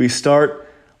 We start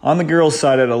on the girls'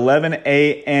 side at 11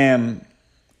 a.m.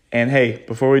 And hey,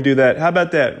 before we do that, how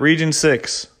about that? Region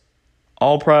 6,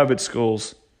 all private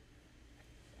schools.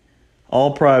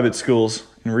 All private schools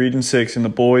in Region 6 in the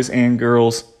boys and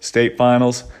girls state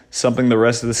finals, something the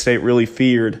rest of the state really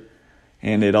feared.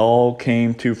 And it all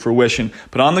came to fruition.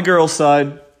 But on the girls'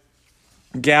 side,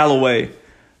 Galloway,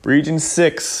 Region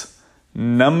 6,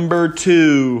 number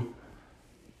 2,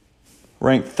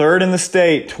 ranked 3rd in the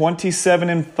state,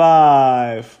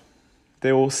 27-5.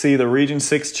 They will see the Region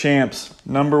 6 champs,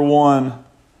 number 1,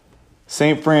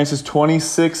 St. Francis,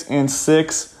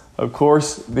 26-6. Of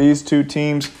course, these two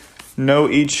teams know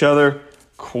each other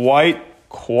quite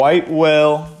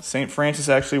well. St. Francis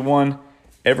actually won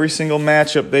every single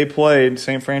matchup they played.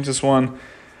 St. Francis won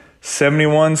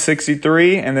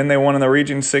 71-63, and then they won in the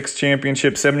Region 6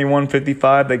 championship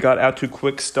 71-55. They got out to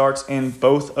quick starts in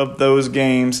both of those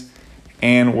games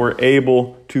and were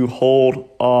able to hold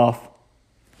off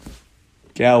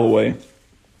Galloway.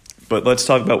 But let's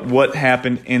talk about what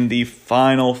happened in the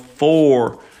Final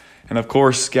Four. And of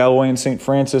course, Galloway and St.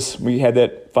 Francis, we had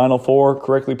that Final Four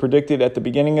correctly predicted at the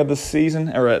beginning of the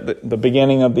season, or at the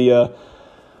beginning of the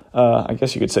I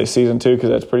guess you could say season 2, because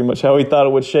that's pretty much how we thought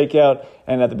it would shake out.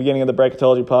 And at the beginning of the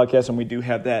Bracketology podcast, and we do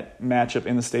have that matchup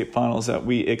in the state finals that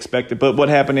we expected. But what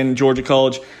happened in Georgia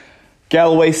College?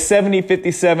 Galloway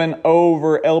 70-57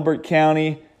 over Elbert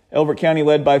County. Elbert County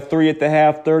led by 3 at the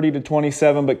half,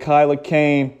 30-27. But Kyla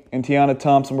Kane and Tiana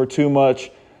Thompson were too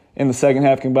much in the second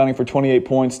half, combining for 28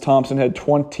 points. Thompson had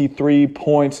 23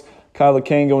 points. Kyla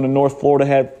Kane, going to North Florida,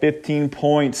 had 15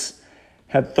 points,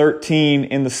 had 13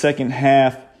 in the second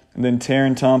half. And then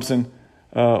Taryn Thompson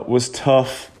was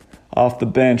tough off the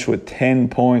bench with 10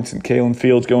 points. And Kaylin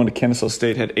Fields, going to Kennesaw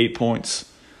State, had 8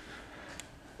 points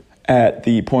at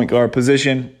the point guard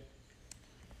position.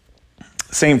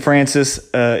 St. Francis,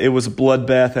 it was a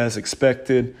bloodbath as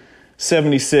expected.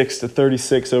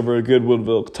 76-36 over a good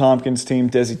Woodville Tompkins team.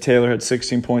 Desi Taylor had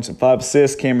 16 points and 5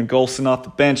 assists. Cameron Golson off the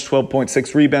bench,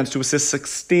 12.6 rebounds, 2 assists, 6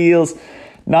 steals.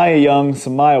 Nia Young,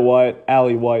 Samaya White,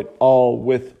 Allie White, all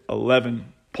with 11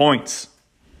 points.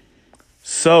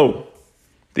 So,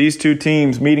 these two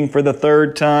teams meeting for the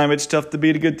third time. It's tough to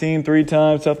beat a good team 3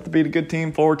 times, tough to beat a good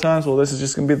team 4 times. Well, this is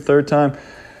just going to be the third time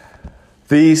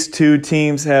these two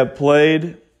teams have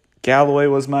played. Galloway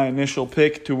was my initial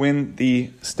pick to win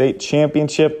the state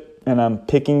championship, and I'm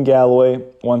picking Galloway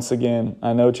once again.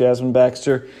 I know Jasmine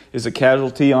Baxter is a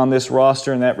casualty on this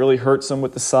roster, and that really hurts them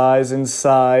with the size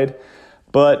inside.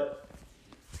 But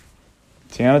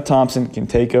Tiana Thompson can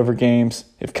take over games.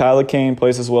 If Kyla Kane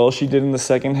plays as well as she did in the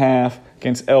second half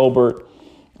against Elbert,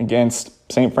 against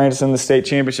St. Francis in the state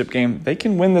championship game, they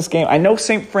can win this game. I know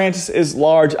St. Francis is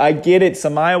large. I get it.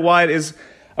 Samaya White is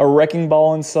a wrecking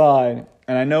ball inside.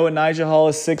 And I know Anijah Hall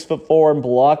is 6'4" and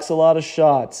blocks a lot of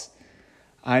shots.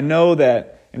 I know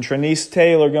that. And Trinice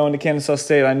Taylor going to Kennesaw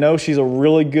State, I know she's a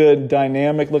really good,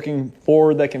 dynamic-looking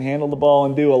forward that can handle the ball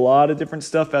and do a lot of different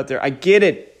stuff out there. I get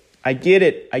it. I get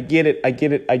it.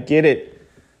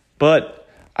 But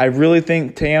I really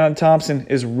think Tiana Thompson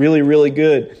is really, really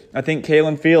good. I think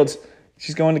Kaylin Fields,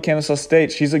 she's going to Kennesaw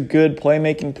State. She's a good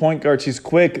playmaking point guard. She's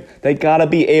quick. They got to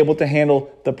be able to handle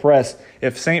the press.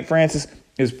 If St. Francis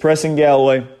is pressing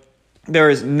Galloway,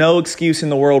 there is no excuse in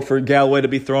the world for Galloway to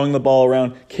be throwing the ball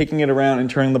around, kicking it around,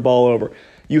 and turning the ball over.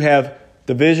 You have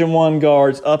Division I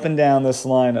guards up and down this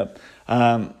lineup.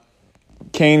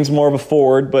 Kane's more of a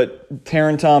forward, but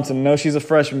Taryn Thompson, I know she's a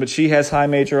freshman, but she has high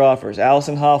major offers.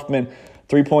 Allison Hoffman,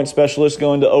 3-point specialist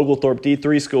going to Oglethorpe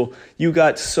D3 school. You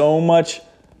got so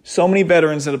many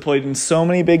veterans that have played in so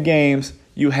many big games.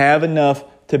 You have enough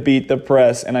to beat the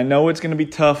press. And I know it's going to be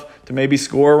tough to maybe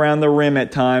score around the rim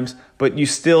at times, but you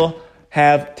still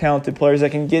have talented players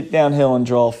that can get downhill and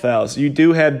draw fouls. You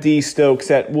do have Dee Stokes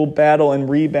that will battle and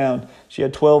rebound. She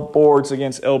had 12 boards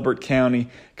against Elbert County.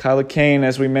 Kyla Kane,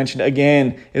 as we mentioned,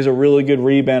 again, is a really good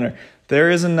rebounder. There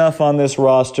is enough on this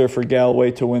roster for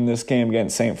Galloway to win this game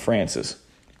against St. Francis.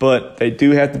 But they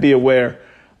do have to be aware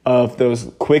of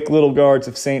those quick little guards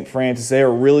of St. Francis. They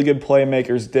are really good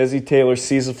playmakers. Desi Taylor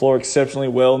sees the floor exceptionally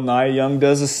well. Nia Young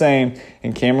does the same.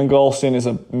 And Cameron Galston is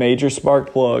a major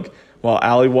spark plug, while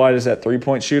Allie White is that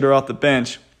 3-point shooter off the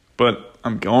bench. But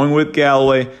I'm going with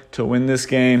Galloway to win this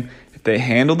game. If they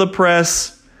handle the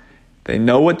press, they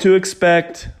know what to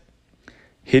expect,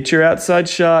 hit your outside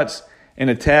shots,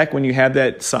 and attack when you have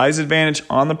that size advantage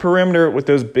on the perimeter with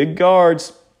those big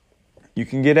guards, you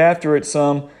can get after it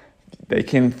some. They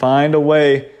can find a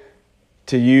way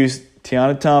to use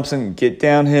Tiana Thompson, get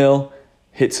downhill,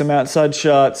 hit some outside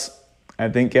shots. I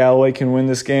think Galloway can win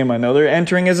this game. I know they're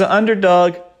entering as an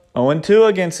underdog, 0-2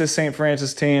 against this St.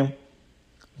 Francis team,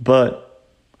 but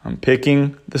I'm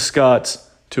picking the Scots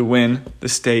to win the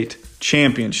state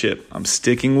championship. I'm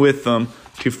sticking with them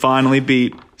to finally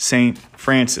beat St.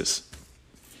 Francis.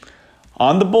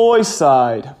 On the boys'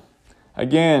 side,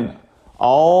 again,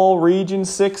 all Region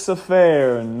 6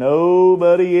 affair.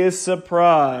 Nobody is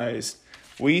surprised.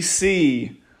 We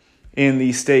see in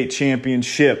the state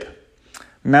championship,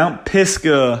 Mount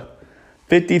Pisgah,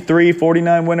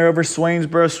 53-49 winner over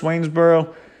Swainsboro.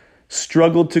 Swainsboro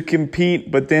struggled to compete,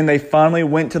 but then they finally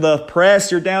went to the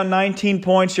press. You're down 19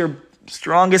 points. Your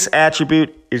strongest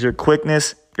attribute is your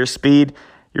quickness, your speed,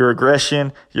 your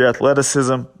aggression, your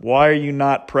athleticism. Why are you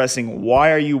not pressing?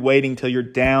 Why are you waiting till you're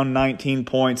down 19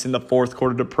 points in the fourth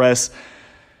quarter to press?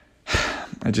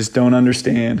 I just don't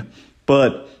understand.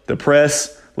 But the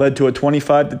press led to a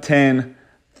 25-10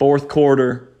 fourth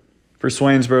quarter for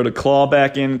Swainsboro to claw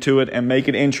back into it and make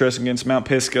it interesting against Mount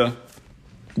Pisgah.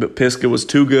 But Pisgah was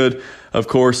too good, of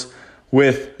course,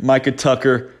 with Micah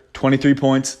Tucker, 23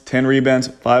 points, 10 rebounds,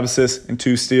 5 assists, and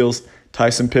 2 steals.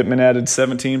 Tyson Pittman added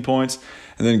 17 points.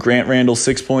 And then Grant Randall,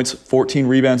 6 points, 14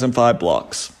 rebounds, and 5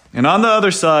 blocks. And on the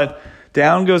other side,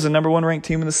 down goes the number 1 ranked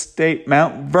team in the state,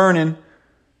 Mount Vernon,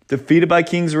 defeated by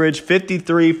Kings Ridge,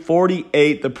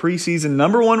 53-48. The preseason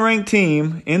number 1 ranked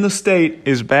team in the state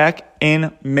is back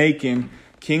in Macon.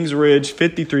 Kings Ridge,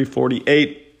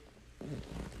 53-48.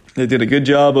 They did a good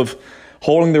job of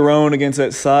holding their own against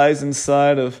that size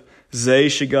inside of Zay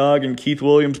Shagog and Keith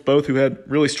Williams, both who had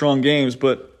really strong games.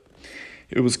 But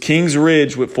it was Kings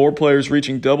Ridge with 4 players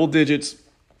reaching double digits,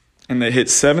 and they hit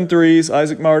 7 threes.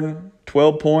 Isaac Martin,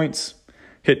 12 points,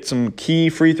 hit some key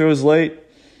free throws late.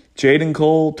 Jaden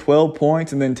Cole, 12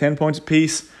 points, and then 10 points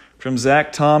apiece from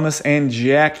Zach Thomas and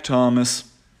Jack Thomas.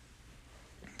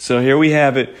 So here we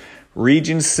have it.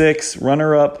 Region 6,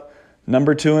 runner-up,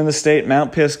 number 2 in the state,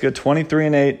 Mount Pisgah,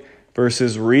 23-8,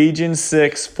 versus Region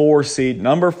 6, 4 seed.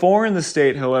 Number 4 in the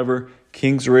state, however,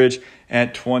 Kings Ridge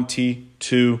at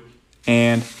 22-10.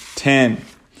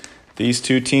 These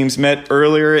two teams met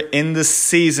earlier in the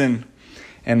season,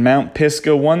 And Mount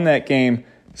Pisgah won that game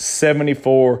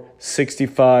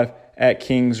 74-65 at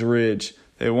Kings Ridge.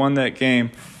 They won that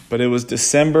game, but it was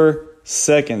December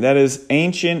 2nd. That is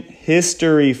ancient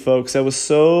history, folks. That was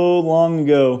so long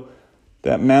ago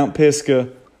that Mount Pisgah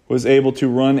was able to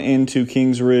run into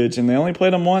Kings Ridge. And they only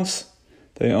played them once.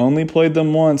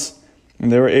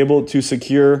 And they were able to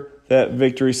secure that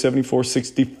victory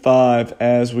 74-65,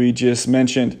 as we just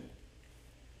mentioned.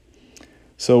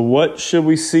 So what should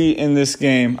we see in this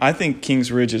game? I think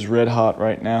Kings Ridge is red hot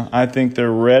right now. I think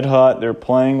they're red hot. They're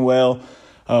playing well.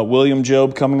 William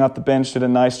Job coming off the bench did a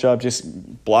nice job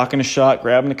just blocking a shot,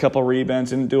 grabbing a couple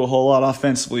rebounds, didn't do a whole lot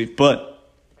offensively, but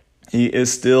he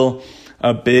is still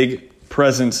a big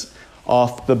presence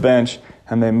off the bench.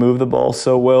 And they move the ball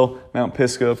so well. Mount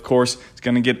Pisgah, of course, is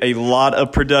going to get a lot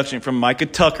of production from Micah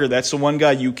Tucker. That's the one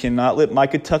guy. You cannot let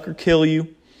Micah Tucker kill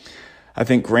you. I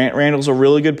think Grant Randall's a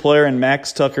really good player, and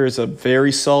Max Tucker is a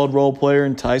very solid role player,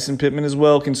 and Tyson Pittman as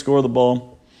well can score the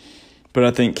ball. But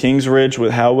I think Kings Ridge,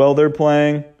 with how well they're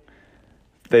playing,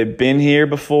 they've been here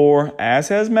before, as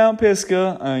has Mount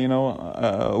Pisgah.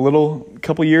 A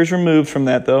couple years removed from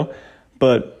that, though.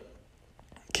 But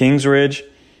Kings Ridge,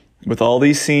 with all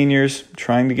these seniors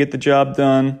trying to get the job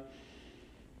done,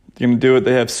 they're going to do it.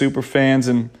 They have super fans,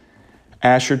 and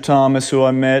Asher Thomas, who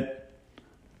I met,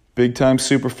 big-time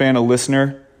super fan, a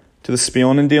listener to the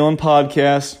Spielin' and Dealin'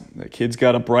 podcast. That kid's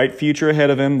got a bright future ahead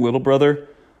of him, little brother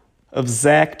of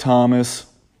Zach Thomas.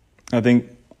 I think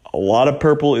a lot of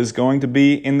purple is going to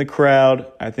be in the crowd.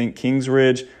 I think Kings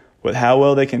Ridge, with how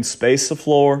well they can space the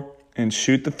floor and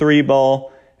shoot the three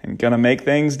ball, and going to make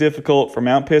things difficult for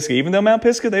Mount Pisgah. Even though Mount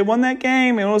Pisgah, they won that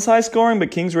game. It was high scoring,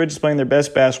 but Kings Ridge is playing their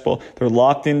best basketball. They're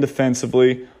locked in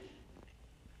defensively.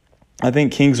 I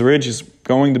think Kings Ridge is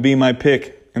going to be my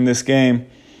pick in this game.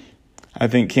 I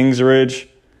think Kings Ridge,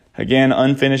 again,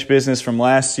 unfinished business from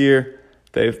last year.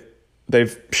 They've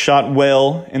shot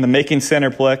well in the Macon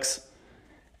Centerplex.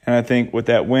 And I think with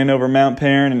that win over Mount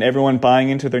Perrin and everyone buying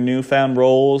into their newfound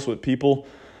roles, with people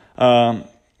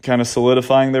kind of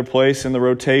solidifying their place in the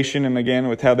rotation, and again,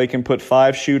 with how they can put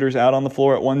 5 shooters out on the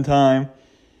floor at one time,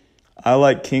 I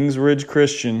like Kings Ridge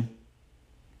Christian.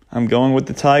 I'm going with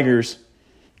the Tigers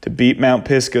to beat Mount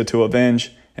Pisgah to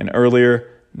avenge an earlier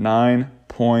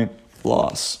 9-point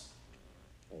loss.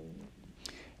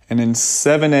 And in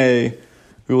 7A,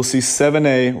 we will see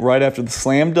 7A right after the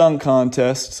slam dunk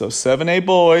contest. So 7A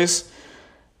boys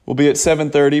will be at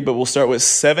 7:30, but we'll start with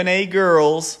 7A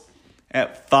girls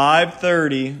at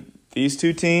 5:30. These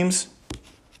two teams,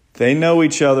 they know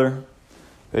each other.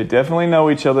 They definitely know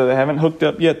each other. They haven't hooked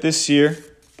up yet this year,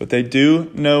 but they do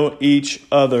know each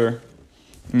other.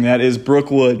 And that is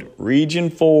Brookwood, Region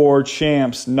 4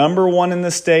 champs, number 1 in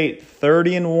the state,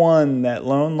 30-1. That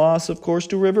lone loss, of course,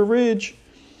 to River Ridge.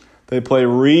 They play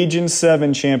Region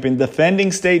 7 champion,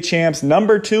 defending state champs,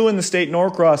 number 2 in the state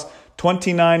Norcross,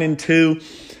 29-2.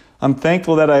 I'm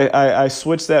thankful that I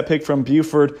switched that pick from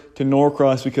Buford to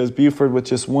Norcross, because Buford, with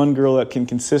just one girl that can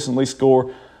consistently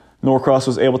score, Norcross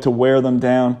was able to wear them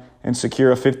down and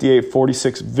secure a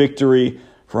 58-46 victory.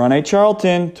 Ronnie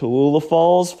Charlton, Tallulah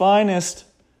Falls' finest,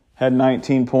 had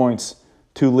 19 points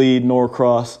to lead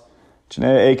Norcross.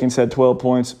 Janaea Akins had 12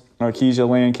 points. Narkesia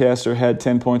Lancaster had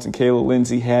 10 points, and Kayla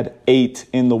Lindsay had 8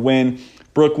 in the win.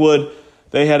 Brookwood,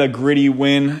 they had a gritty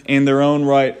win in their own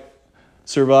right,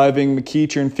 surviving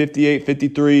McEachern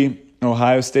 58-53.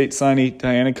 Ohio State signee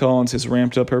Diana Collins has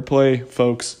ramped up her play,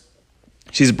 folks.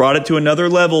 She's brought it to another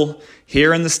level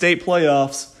here in the state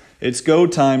playoffs. It's go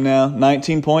time now.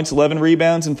 19 points, 11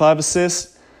 rebounds, and 5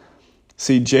 assists.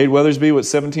 See Jade Weathersby with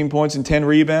 17 points and 10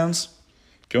 rebounds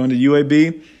going to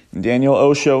UAB. And Danielle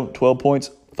Osho, 12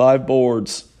 points, 5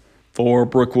 boards for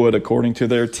Brookwood, according to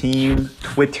their team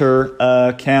Twitter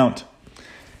account.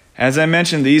 As I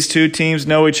mentioned, these two teams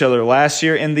know each other. Last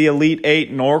year in the Elite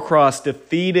Eight, Norcross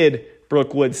defeated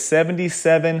Brookwood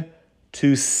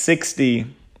 77-60.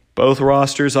 Both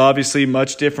rosters obviously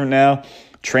much different now.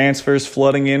 Transfers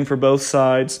flooding in for both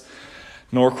sides.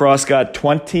 Norcross got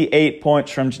 28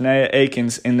 points from Janaea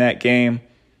Akins in that game,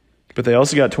 but they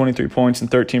also got 23 points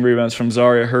and 13 rebounds from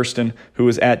Zaria Hurston, who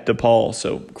was at DePaul.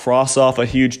 So cross off a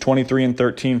huge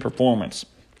 23-13 performance.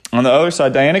 On the other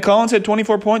side, Diana Collins had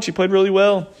 24 points. She played really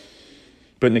well.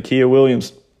 But Nakia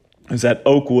Williams, who's at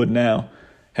Oakwood now,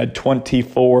 had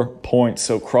 24 points.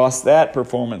 So cross that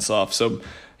performance off. So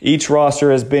each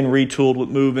roster has been retooled with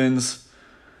move-ins.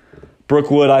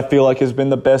 Brookwood, I feel like, has been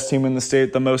the best team in the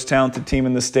state, the most talented team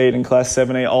in the state in Class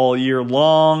 7A all year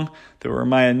long. They were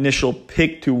my initial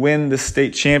pick to win the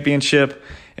state championship.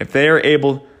 If they are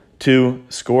able to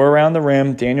score around the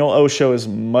rim. Danielle Osho is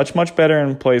much, much better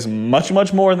and plays much,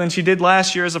 much more than she did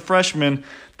last year as a freshman.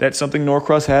 That's something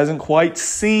Norcross hasn't quite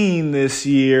seen this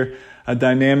year. A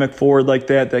dynamic forward like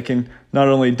that can not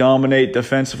only dominate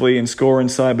defensively and score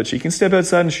inside, but she can step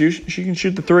outside and shoot. She can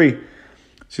shoot the three.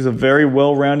 She's a very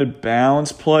well-rounded,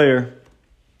 balanced player.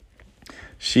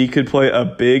 She could play a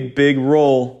big, big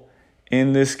role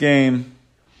in this game.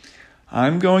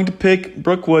 I'm going to pick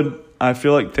Brookwood. I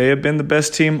feel like they have been the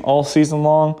best team all season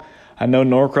long. I know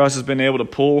Norcross has been able to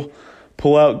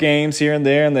pull out games here and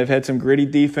there, and they've had some gritty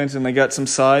defense, and they got some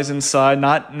size inside.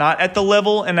 Not at the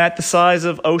level and at the size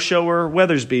of Osho or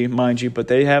Weathersby, mind you, but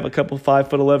they have a couple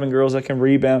 5'11" girls that can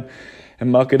rebound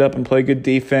and muck it up and play good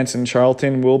defense, and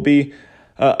Charlton will be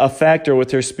a factor with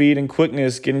their speed and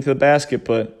quickness getting to the basket,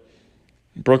 but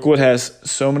Brookwood has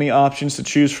so many options to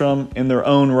choose from in their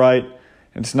own right.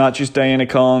 It's not just Diana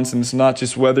Collins, and it's not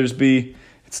just Weathersby.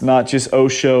 It's not just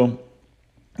Osho.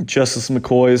 Justice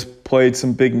McCoy has played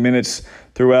some big minutes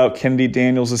throughout. Kennedy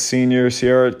Daniels, a senior.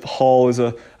 Sierra Hall is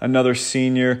another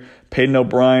senior. Peyton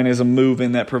O'Brien is a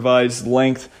move-in that provides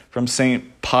length from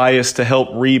St. Pius to help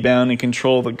rebound and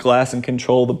control the glass and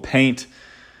control the paint.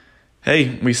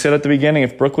 Hey, we said at the beginning,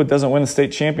 if Brookwood doesn't win the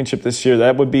state championship this year,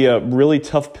 that would be a really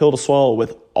tough pill to swallow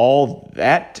with all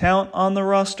that talent on the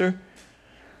roster.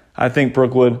 I think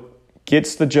Brookwood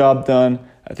gets the job done.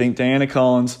 I think Diana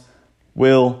Collins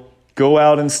will go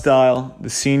out in style. The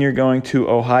senior going to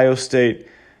Ohio State.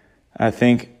 I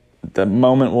think the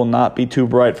moment will not be too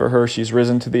bright for her. She's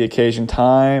risen to the occasion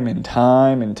time and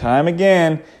time and time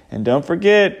again. And don't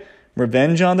forget,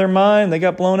 revenge on their mind. They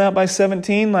got blown out by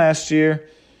 17 last year.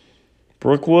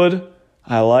 Brookwood,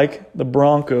 I like the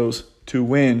Broncos to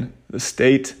win the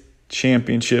state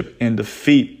championship and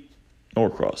defeat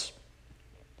Norcross.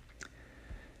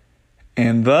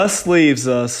 And thus leaves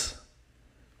us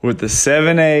with the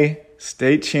 7A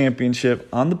state championship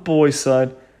on the boys'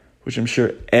 side, which I'm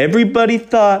sure everybody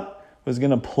thought was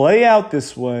going to play out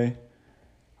this way.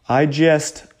 I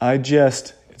jest.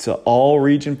 It's an all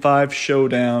Region 5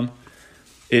 showdown.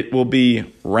 It will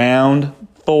be round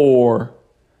 4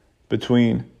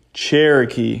 between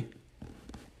Cherokee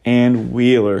and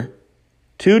Wheeler.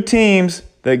 Two teams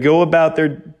that go about their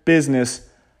business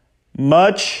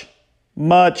much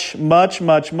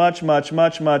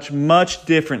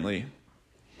differently.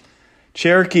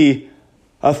 Cherokee,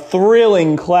 a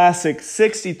thrilling classic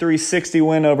 63-60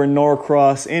 win over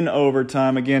Norcross in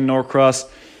overtime. Again, Norcross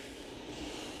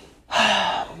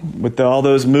with all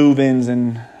those move-ins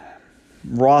and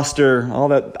roster, all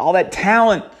that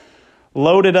talent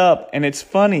loaded up. And it's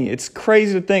funny, it's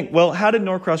crazy to think, well, how did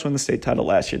Norcross win the state title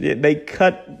last year? They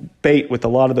cut bait with a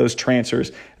lot of those transfers,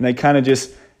 and they kind of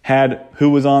just had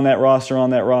who was on that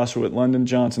roster with London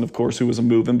Johnson, of course, who was a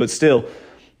move-in, but still,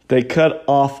 they cut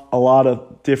off a lot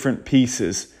of different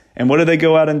pieces. And what do they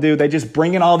go out and do? They just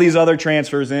bring in all these other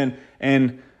transfers in,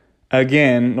 and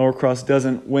again, Norcross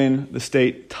doesn't win the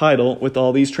state title with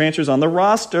all these transfers on the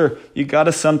roster. You got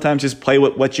to sometimes just play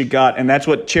with what you got, and that's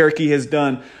what Cherokee has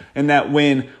done in that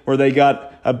win where they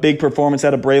got a big performance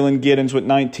out of Braylon Giddens with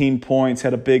 19 points,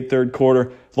 had a big third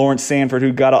quarter. Lawrence Sanford,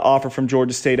 who got an offer from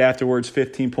Georgia State afterwards,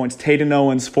 15 points. Tatum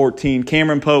Owens, 14.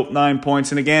 Cameron Pope, 9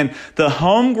 points. And again, the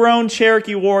homegrown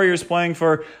Cherokee Warriors playing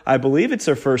for, I believe it's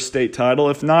their first state title.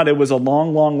 If not, it was a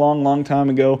long time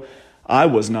ago. I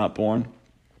was not born.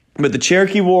 But the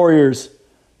Cherokee Warriors,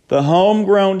 the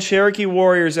homegrown Cherokee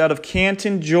Warriors out of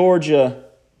Canton, Georgia,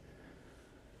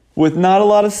 with not a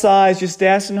lot of size, just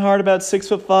Daston Hart, about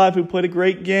 6'5", who played a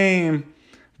great game,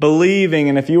 believing.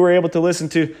 And if you were able to listen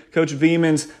to Coach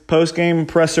Veeman's post-game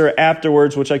presser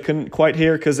afterwards, which I couldn't quite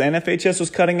hear because NFHS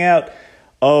was cutting out,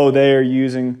 they are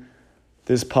using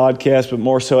this podcast, but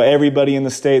more so everybody in the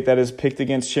state that has picked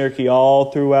against Cherokee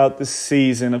all throughout the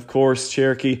season. Of course,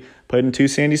 Cherokee played in 2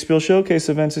 Sandy Spiel Showcase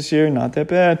events this year. Not that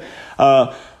bad.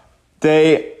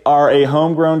 They are a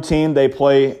homegrown team. They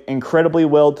play incredibly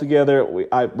well together.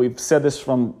 We've said this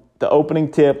from the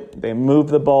opening tip. They move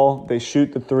the ball. They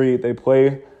shoot the three. They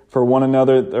play for one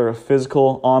another. They're a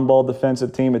physical, on-ball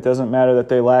defensive team. It doesn't matter that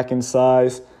they lack in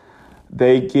size.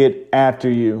 They get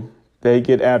after you.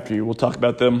 We'll talk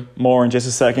about them more in just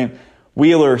a second.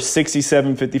 Wheeler,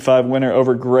 67-55 winner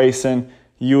over Grayson.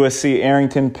 USC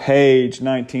Arrington Page,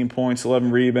 19 points,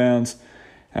 11 rebounds.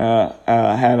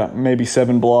 Had maybe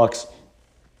 7 blocks.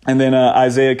 And then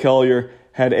Isaiah Collier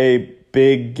had a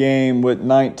big game with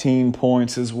 19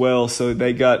 points as well. So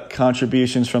they got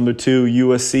contributions from the 2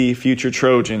 USC future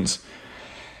Trojans.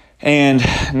 And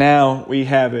now we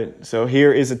have it. So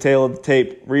here is a tale of the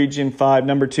tape. Region 5,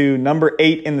 number 2, number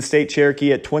 8 in the state,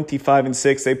 Cherokee at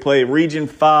 25-6. They play Region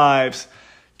 5's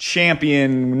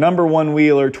champion number 1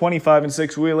 Wheeler,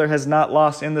 25-6 Wheeler, has not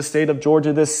lost in the state of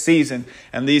Georgia this season.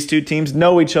 And these two teams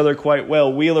know each other quite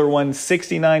well. Wheeler won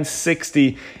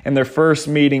 69-60 in their first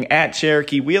meeting at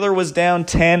Cherokee. Wheeler was down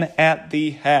 10 at the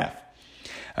half.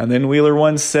 And then Wheeler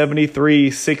won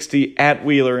 73-60 at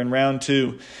Wheeler in round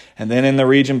 2. And then in the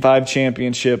Region 5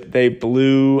 championship, they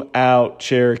blew out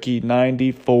Cherokee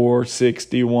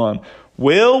 94-61.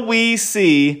 Will we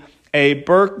see a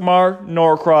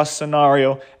Berkmar-Norcross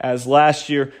scenario as last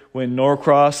year when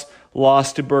Norcross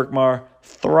lost to Berkmar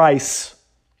thrice,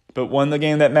 but won the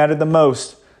game that mattered the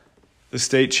most, the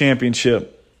state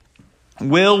championship?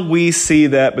 Will we see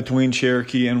that between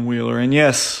Cherokee and Wheeler? And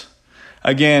yes,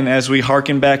 again, as we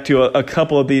hearken back to a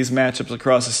couple of these matchups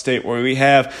across the state where we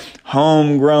have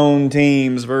homegrown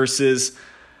teams versus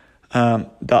the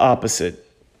opposite,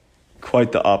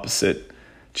 quite the opposite.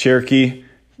 Cherokee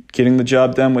getting the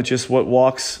job done with just what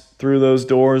walks through those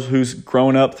doors, who's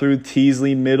grown up through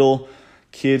Teasley Middle,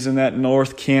 kids in that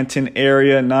North Canton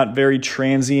area, not very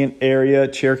transient area.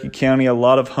 Cherokee County, a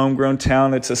lot of homegrown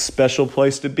talent. It's a special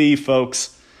place to be,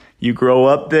 folks. You grow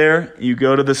up there, you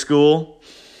go to the school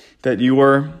that you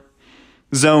were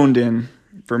zoned in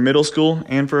for middle school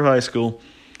and for high school.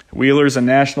 Wheeler's a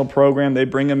national program. They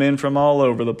bring them in from all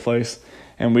over the place,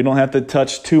 and we don't have to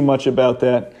touch too much about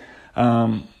that.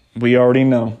 We already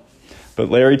know. But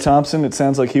Larry Thompson, it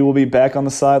sounds like he will be back on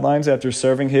the sidelines after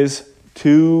serving his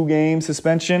 2-game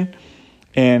suspension.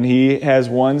 And he has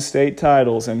won state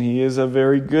titles, and he is a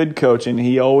very good coach, and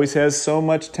he always has so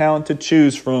much talent to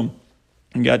choose from.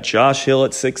 You got Josh Hill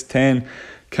at 6'10",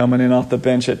 coming in off the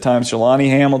bench at times. Jelani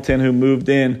Hamilton, who moved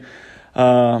in,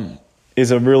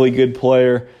 is a really good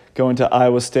player. Going to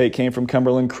Iowa State, came from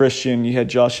Cumberland Christian. You had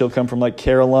Josh Hill come from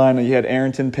Carolina. You had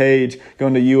Arrington Page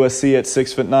going to USC at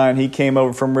 6'9". He came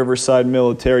over from Riverside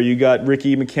Military. You got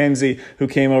Ricky McKenzie, who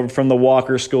came over from the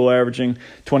Walker School, averaging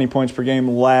 20 points per game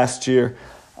last year.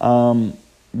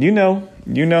 You know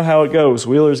how it goes.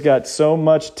 Wheeler's got so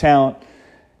much talent,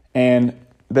 and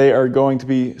they are going to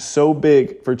be so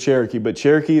big for Cherokee. But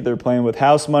Cherokee, they're playing with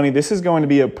house money. This is going to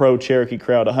be a pro-Cherokee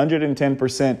crowd,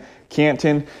 110%.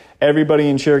 Canton, everybody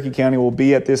in Cherokee County will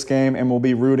be at this game and will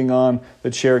be rooting on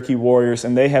the Cherokee Warriors.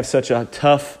 And they have such a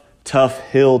tough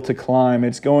hill to climb.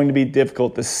 It's going to be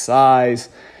difficult. The size,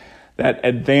 that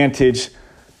advantage,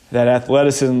 that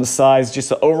athleticism, the size, just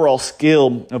the overall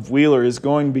skill of Wheeler is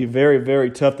going to be very,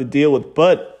 very tough to deal with.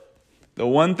 But the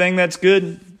one thing that's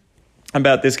good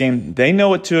about this game, they know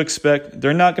what to expect.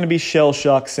 They're not going to be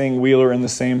shell-shocked seeing Wheeler and the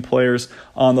same players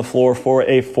on the floor for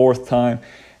a 4th time.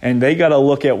 And they got to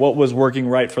look at what was working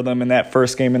right for them in that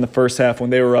first game in the first half when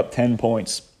they were up 10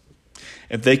 points.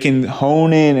 If they can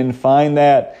hone in and find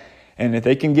that, and if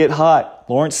they can get hot,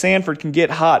 Lawrence Sanford can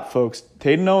get hot, folks.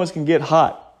 Tatum Owens can get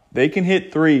hot. They can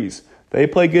hit threes. They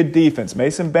play good defense.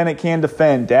 Mason Bennett can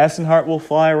defend. Daston Hart will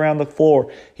fly around the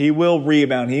floor. He will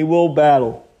rebound. He will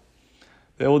battle.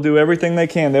 They will do everything they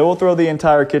can. They will throw the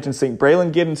entire kitchen sink.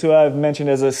 Braylon Giddens, who I've mentioned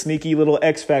as a sneaky little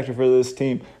X factor for this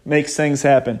team, makes things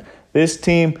happen. This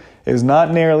team is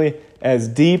not nearly as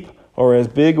deep or as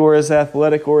big or as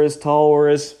athletic or as tall or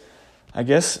as, I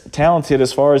guess, talented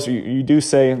as far as you do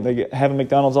say they have a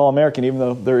McDonald's All-American, even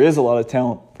though there is a lot of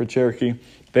talent for Cherokee.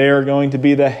 They are going to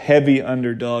be the heavy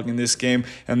underdog in this game,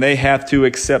 and they have to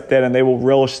accept that, and they will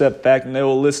relish that fact, and they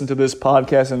will listen to this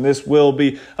podcast, and this will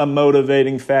be a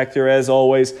motivating factor as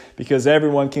always because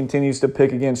everyone continues to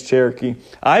pick against Cherokee.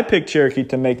 I picked Cherokee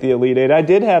to make the Elite Eight. I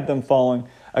did have them falling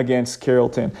against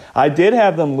Carrollton. I did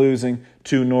have them losing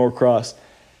to Norcross.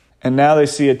 And now they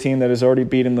see a team that has already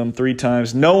beaten them 3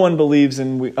 times. No one believes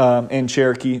in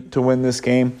Cherokee to win this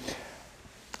game.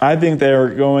 I think they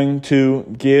are going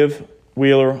to give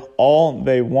Wheeler all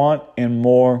they want and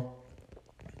more.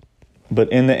 But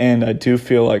in the end, I do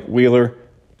feel like Wheeler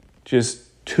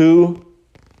just too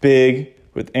big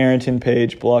with Arrington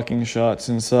Page blocking shots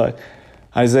inside.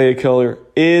 Isaiah Keller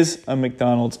is a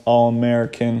McDonald's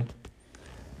All-American.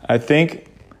 I think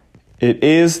it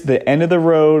is the end of the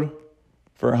road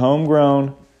for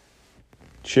homegrown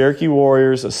Cherokee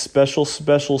Warriors, a special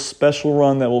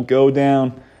run that will go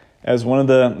down as one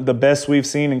of the best we've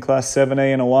seen in Class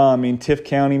 7A in a while. I mean, Tift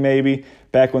County maybe,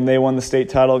 back when they won the state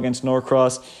title against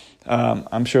Norcross.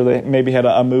 I'm sure they maybe had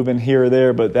a move in here or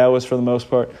there, but that was for the most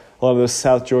part. A lot of those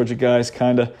South Georgia guys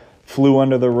kind of flew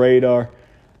under the radar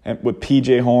with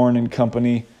P.J. Horn and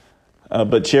company.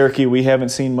 But Cherokee, we haven't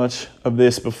seen much of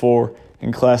this before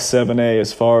in Class 7A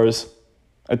as far as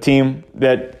a team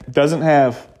that doesn't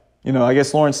have, I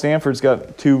guess Lawrence Stanford's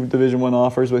got 2 Division I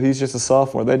offers, but he's just a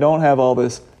sophomore. They don't have all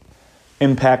this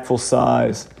impactful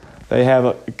size. They have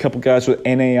a couple guys with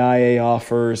NAIA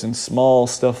offers and small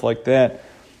stuff like that.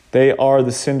 They are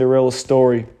the Cinderella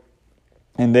story,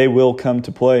 and they will come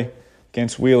to play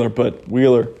against Wheeler, but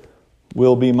Wheeler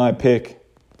will be my pick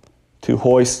to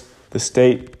hoist the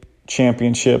state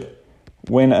championship,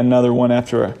 win another one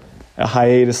after a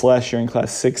hiatus last year in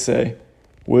Class 6A.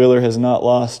 Wheeler has not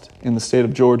lost in the state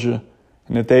of Georgia,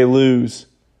 and if they lose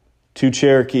to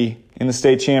Cherokee in the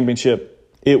state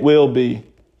championship, it will be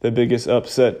the biggest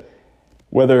upset,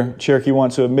 whether Cherokee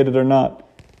wants to admit it or not,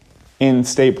 in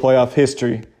state playoff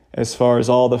history as far as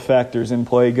all the factors in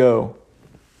play go.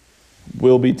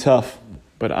 Will be tough,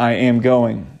 but I am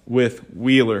going with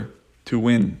Wheeler to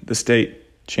win the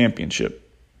state championship.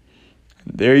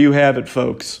 There you have it,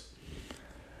 folks.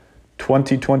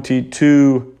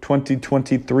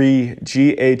 2022-2023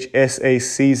 GHSA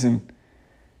season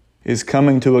is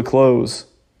coming to a close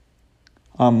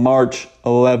on March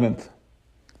 11th.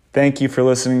 Thank you for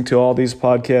listening to all these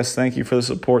podcasts. Thank you for the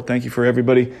support. Thank you for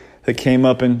everybody that came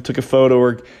up and took a photo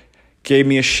or gave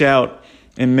me a shout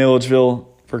in Milledgeville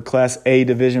for Class A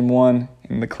Division I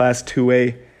and the Class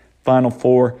 2A Final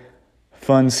Four.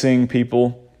 Fun seeing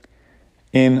people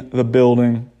in the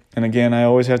building. And again, I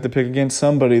always have to pick against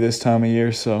somebody this time of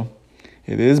year, so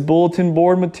it is bulletin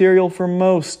board material for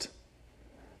most.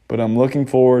 But I'm looking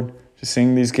forward to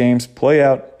seeing these games play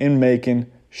out in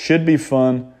Macon. Should be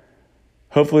fun.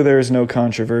 Hopefully there is no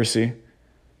controversy.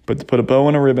 But to put a bow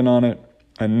and a ribbon on it,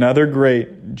 another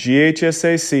great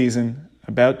GHSA season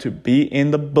about to be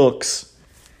in the books.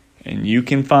 And you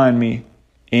can find me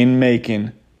in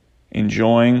Macon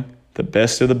enjoying the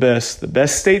best of the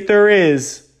best state there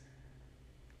is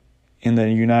in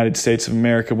the United States of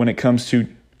America when it comes to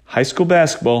high school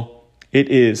basketball. It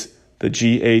is the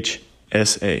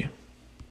GHSA.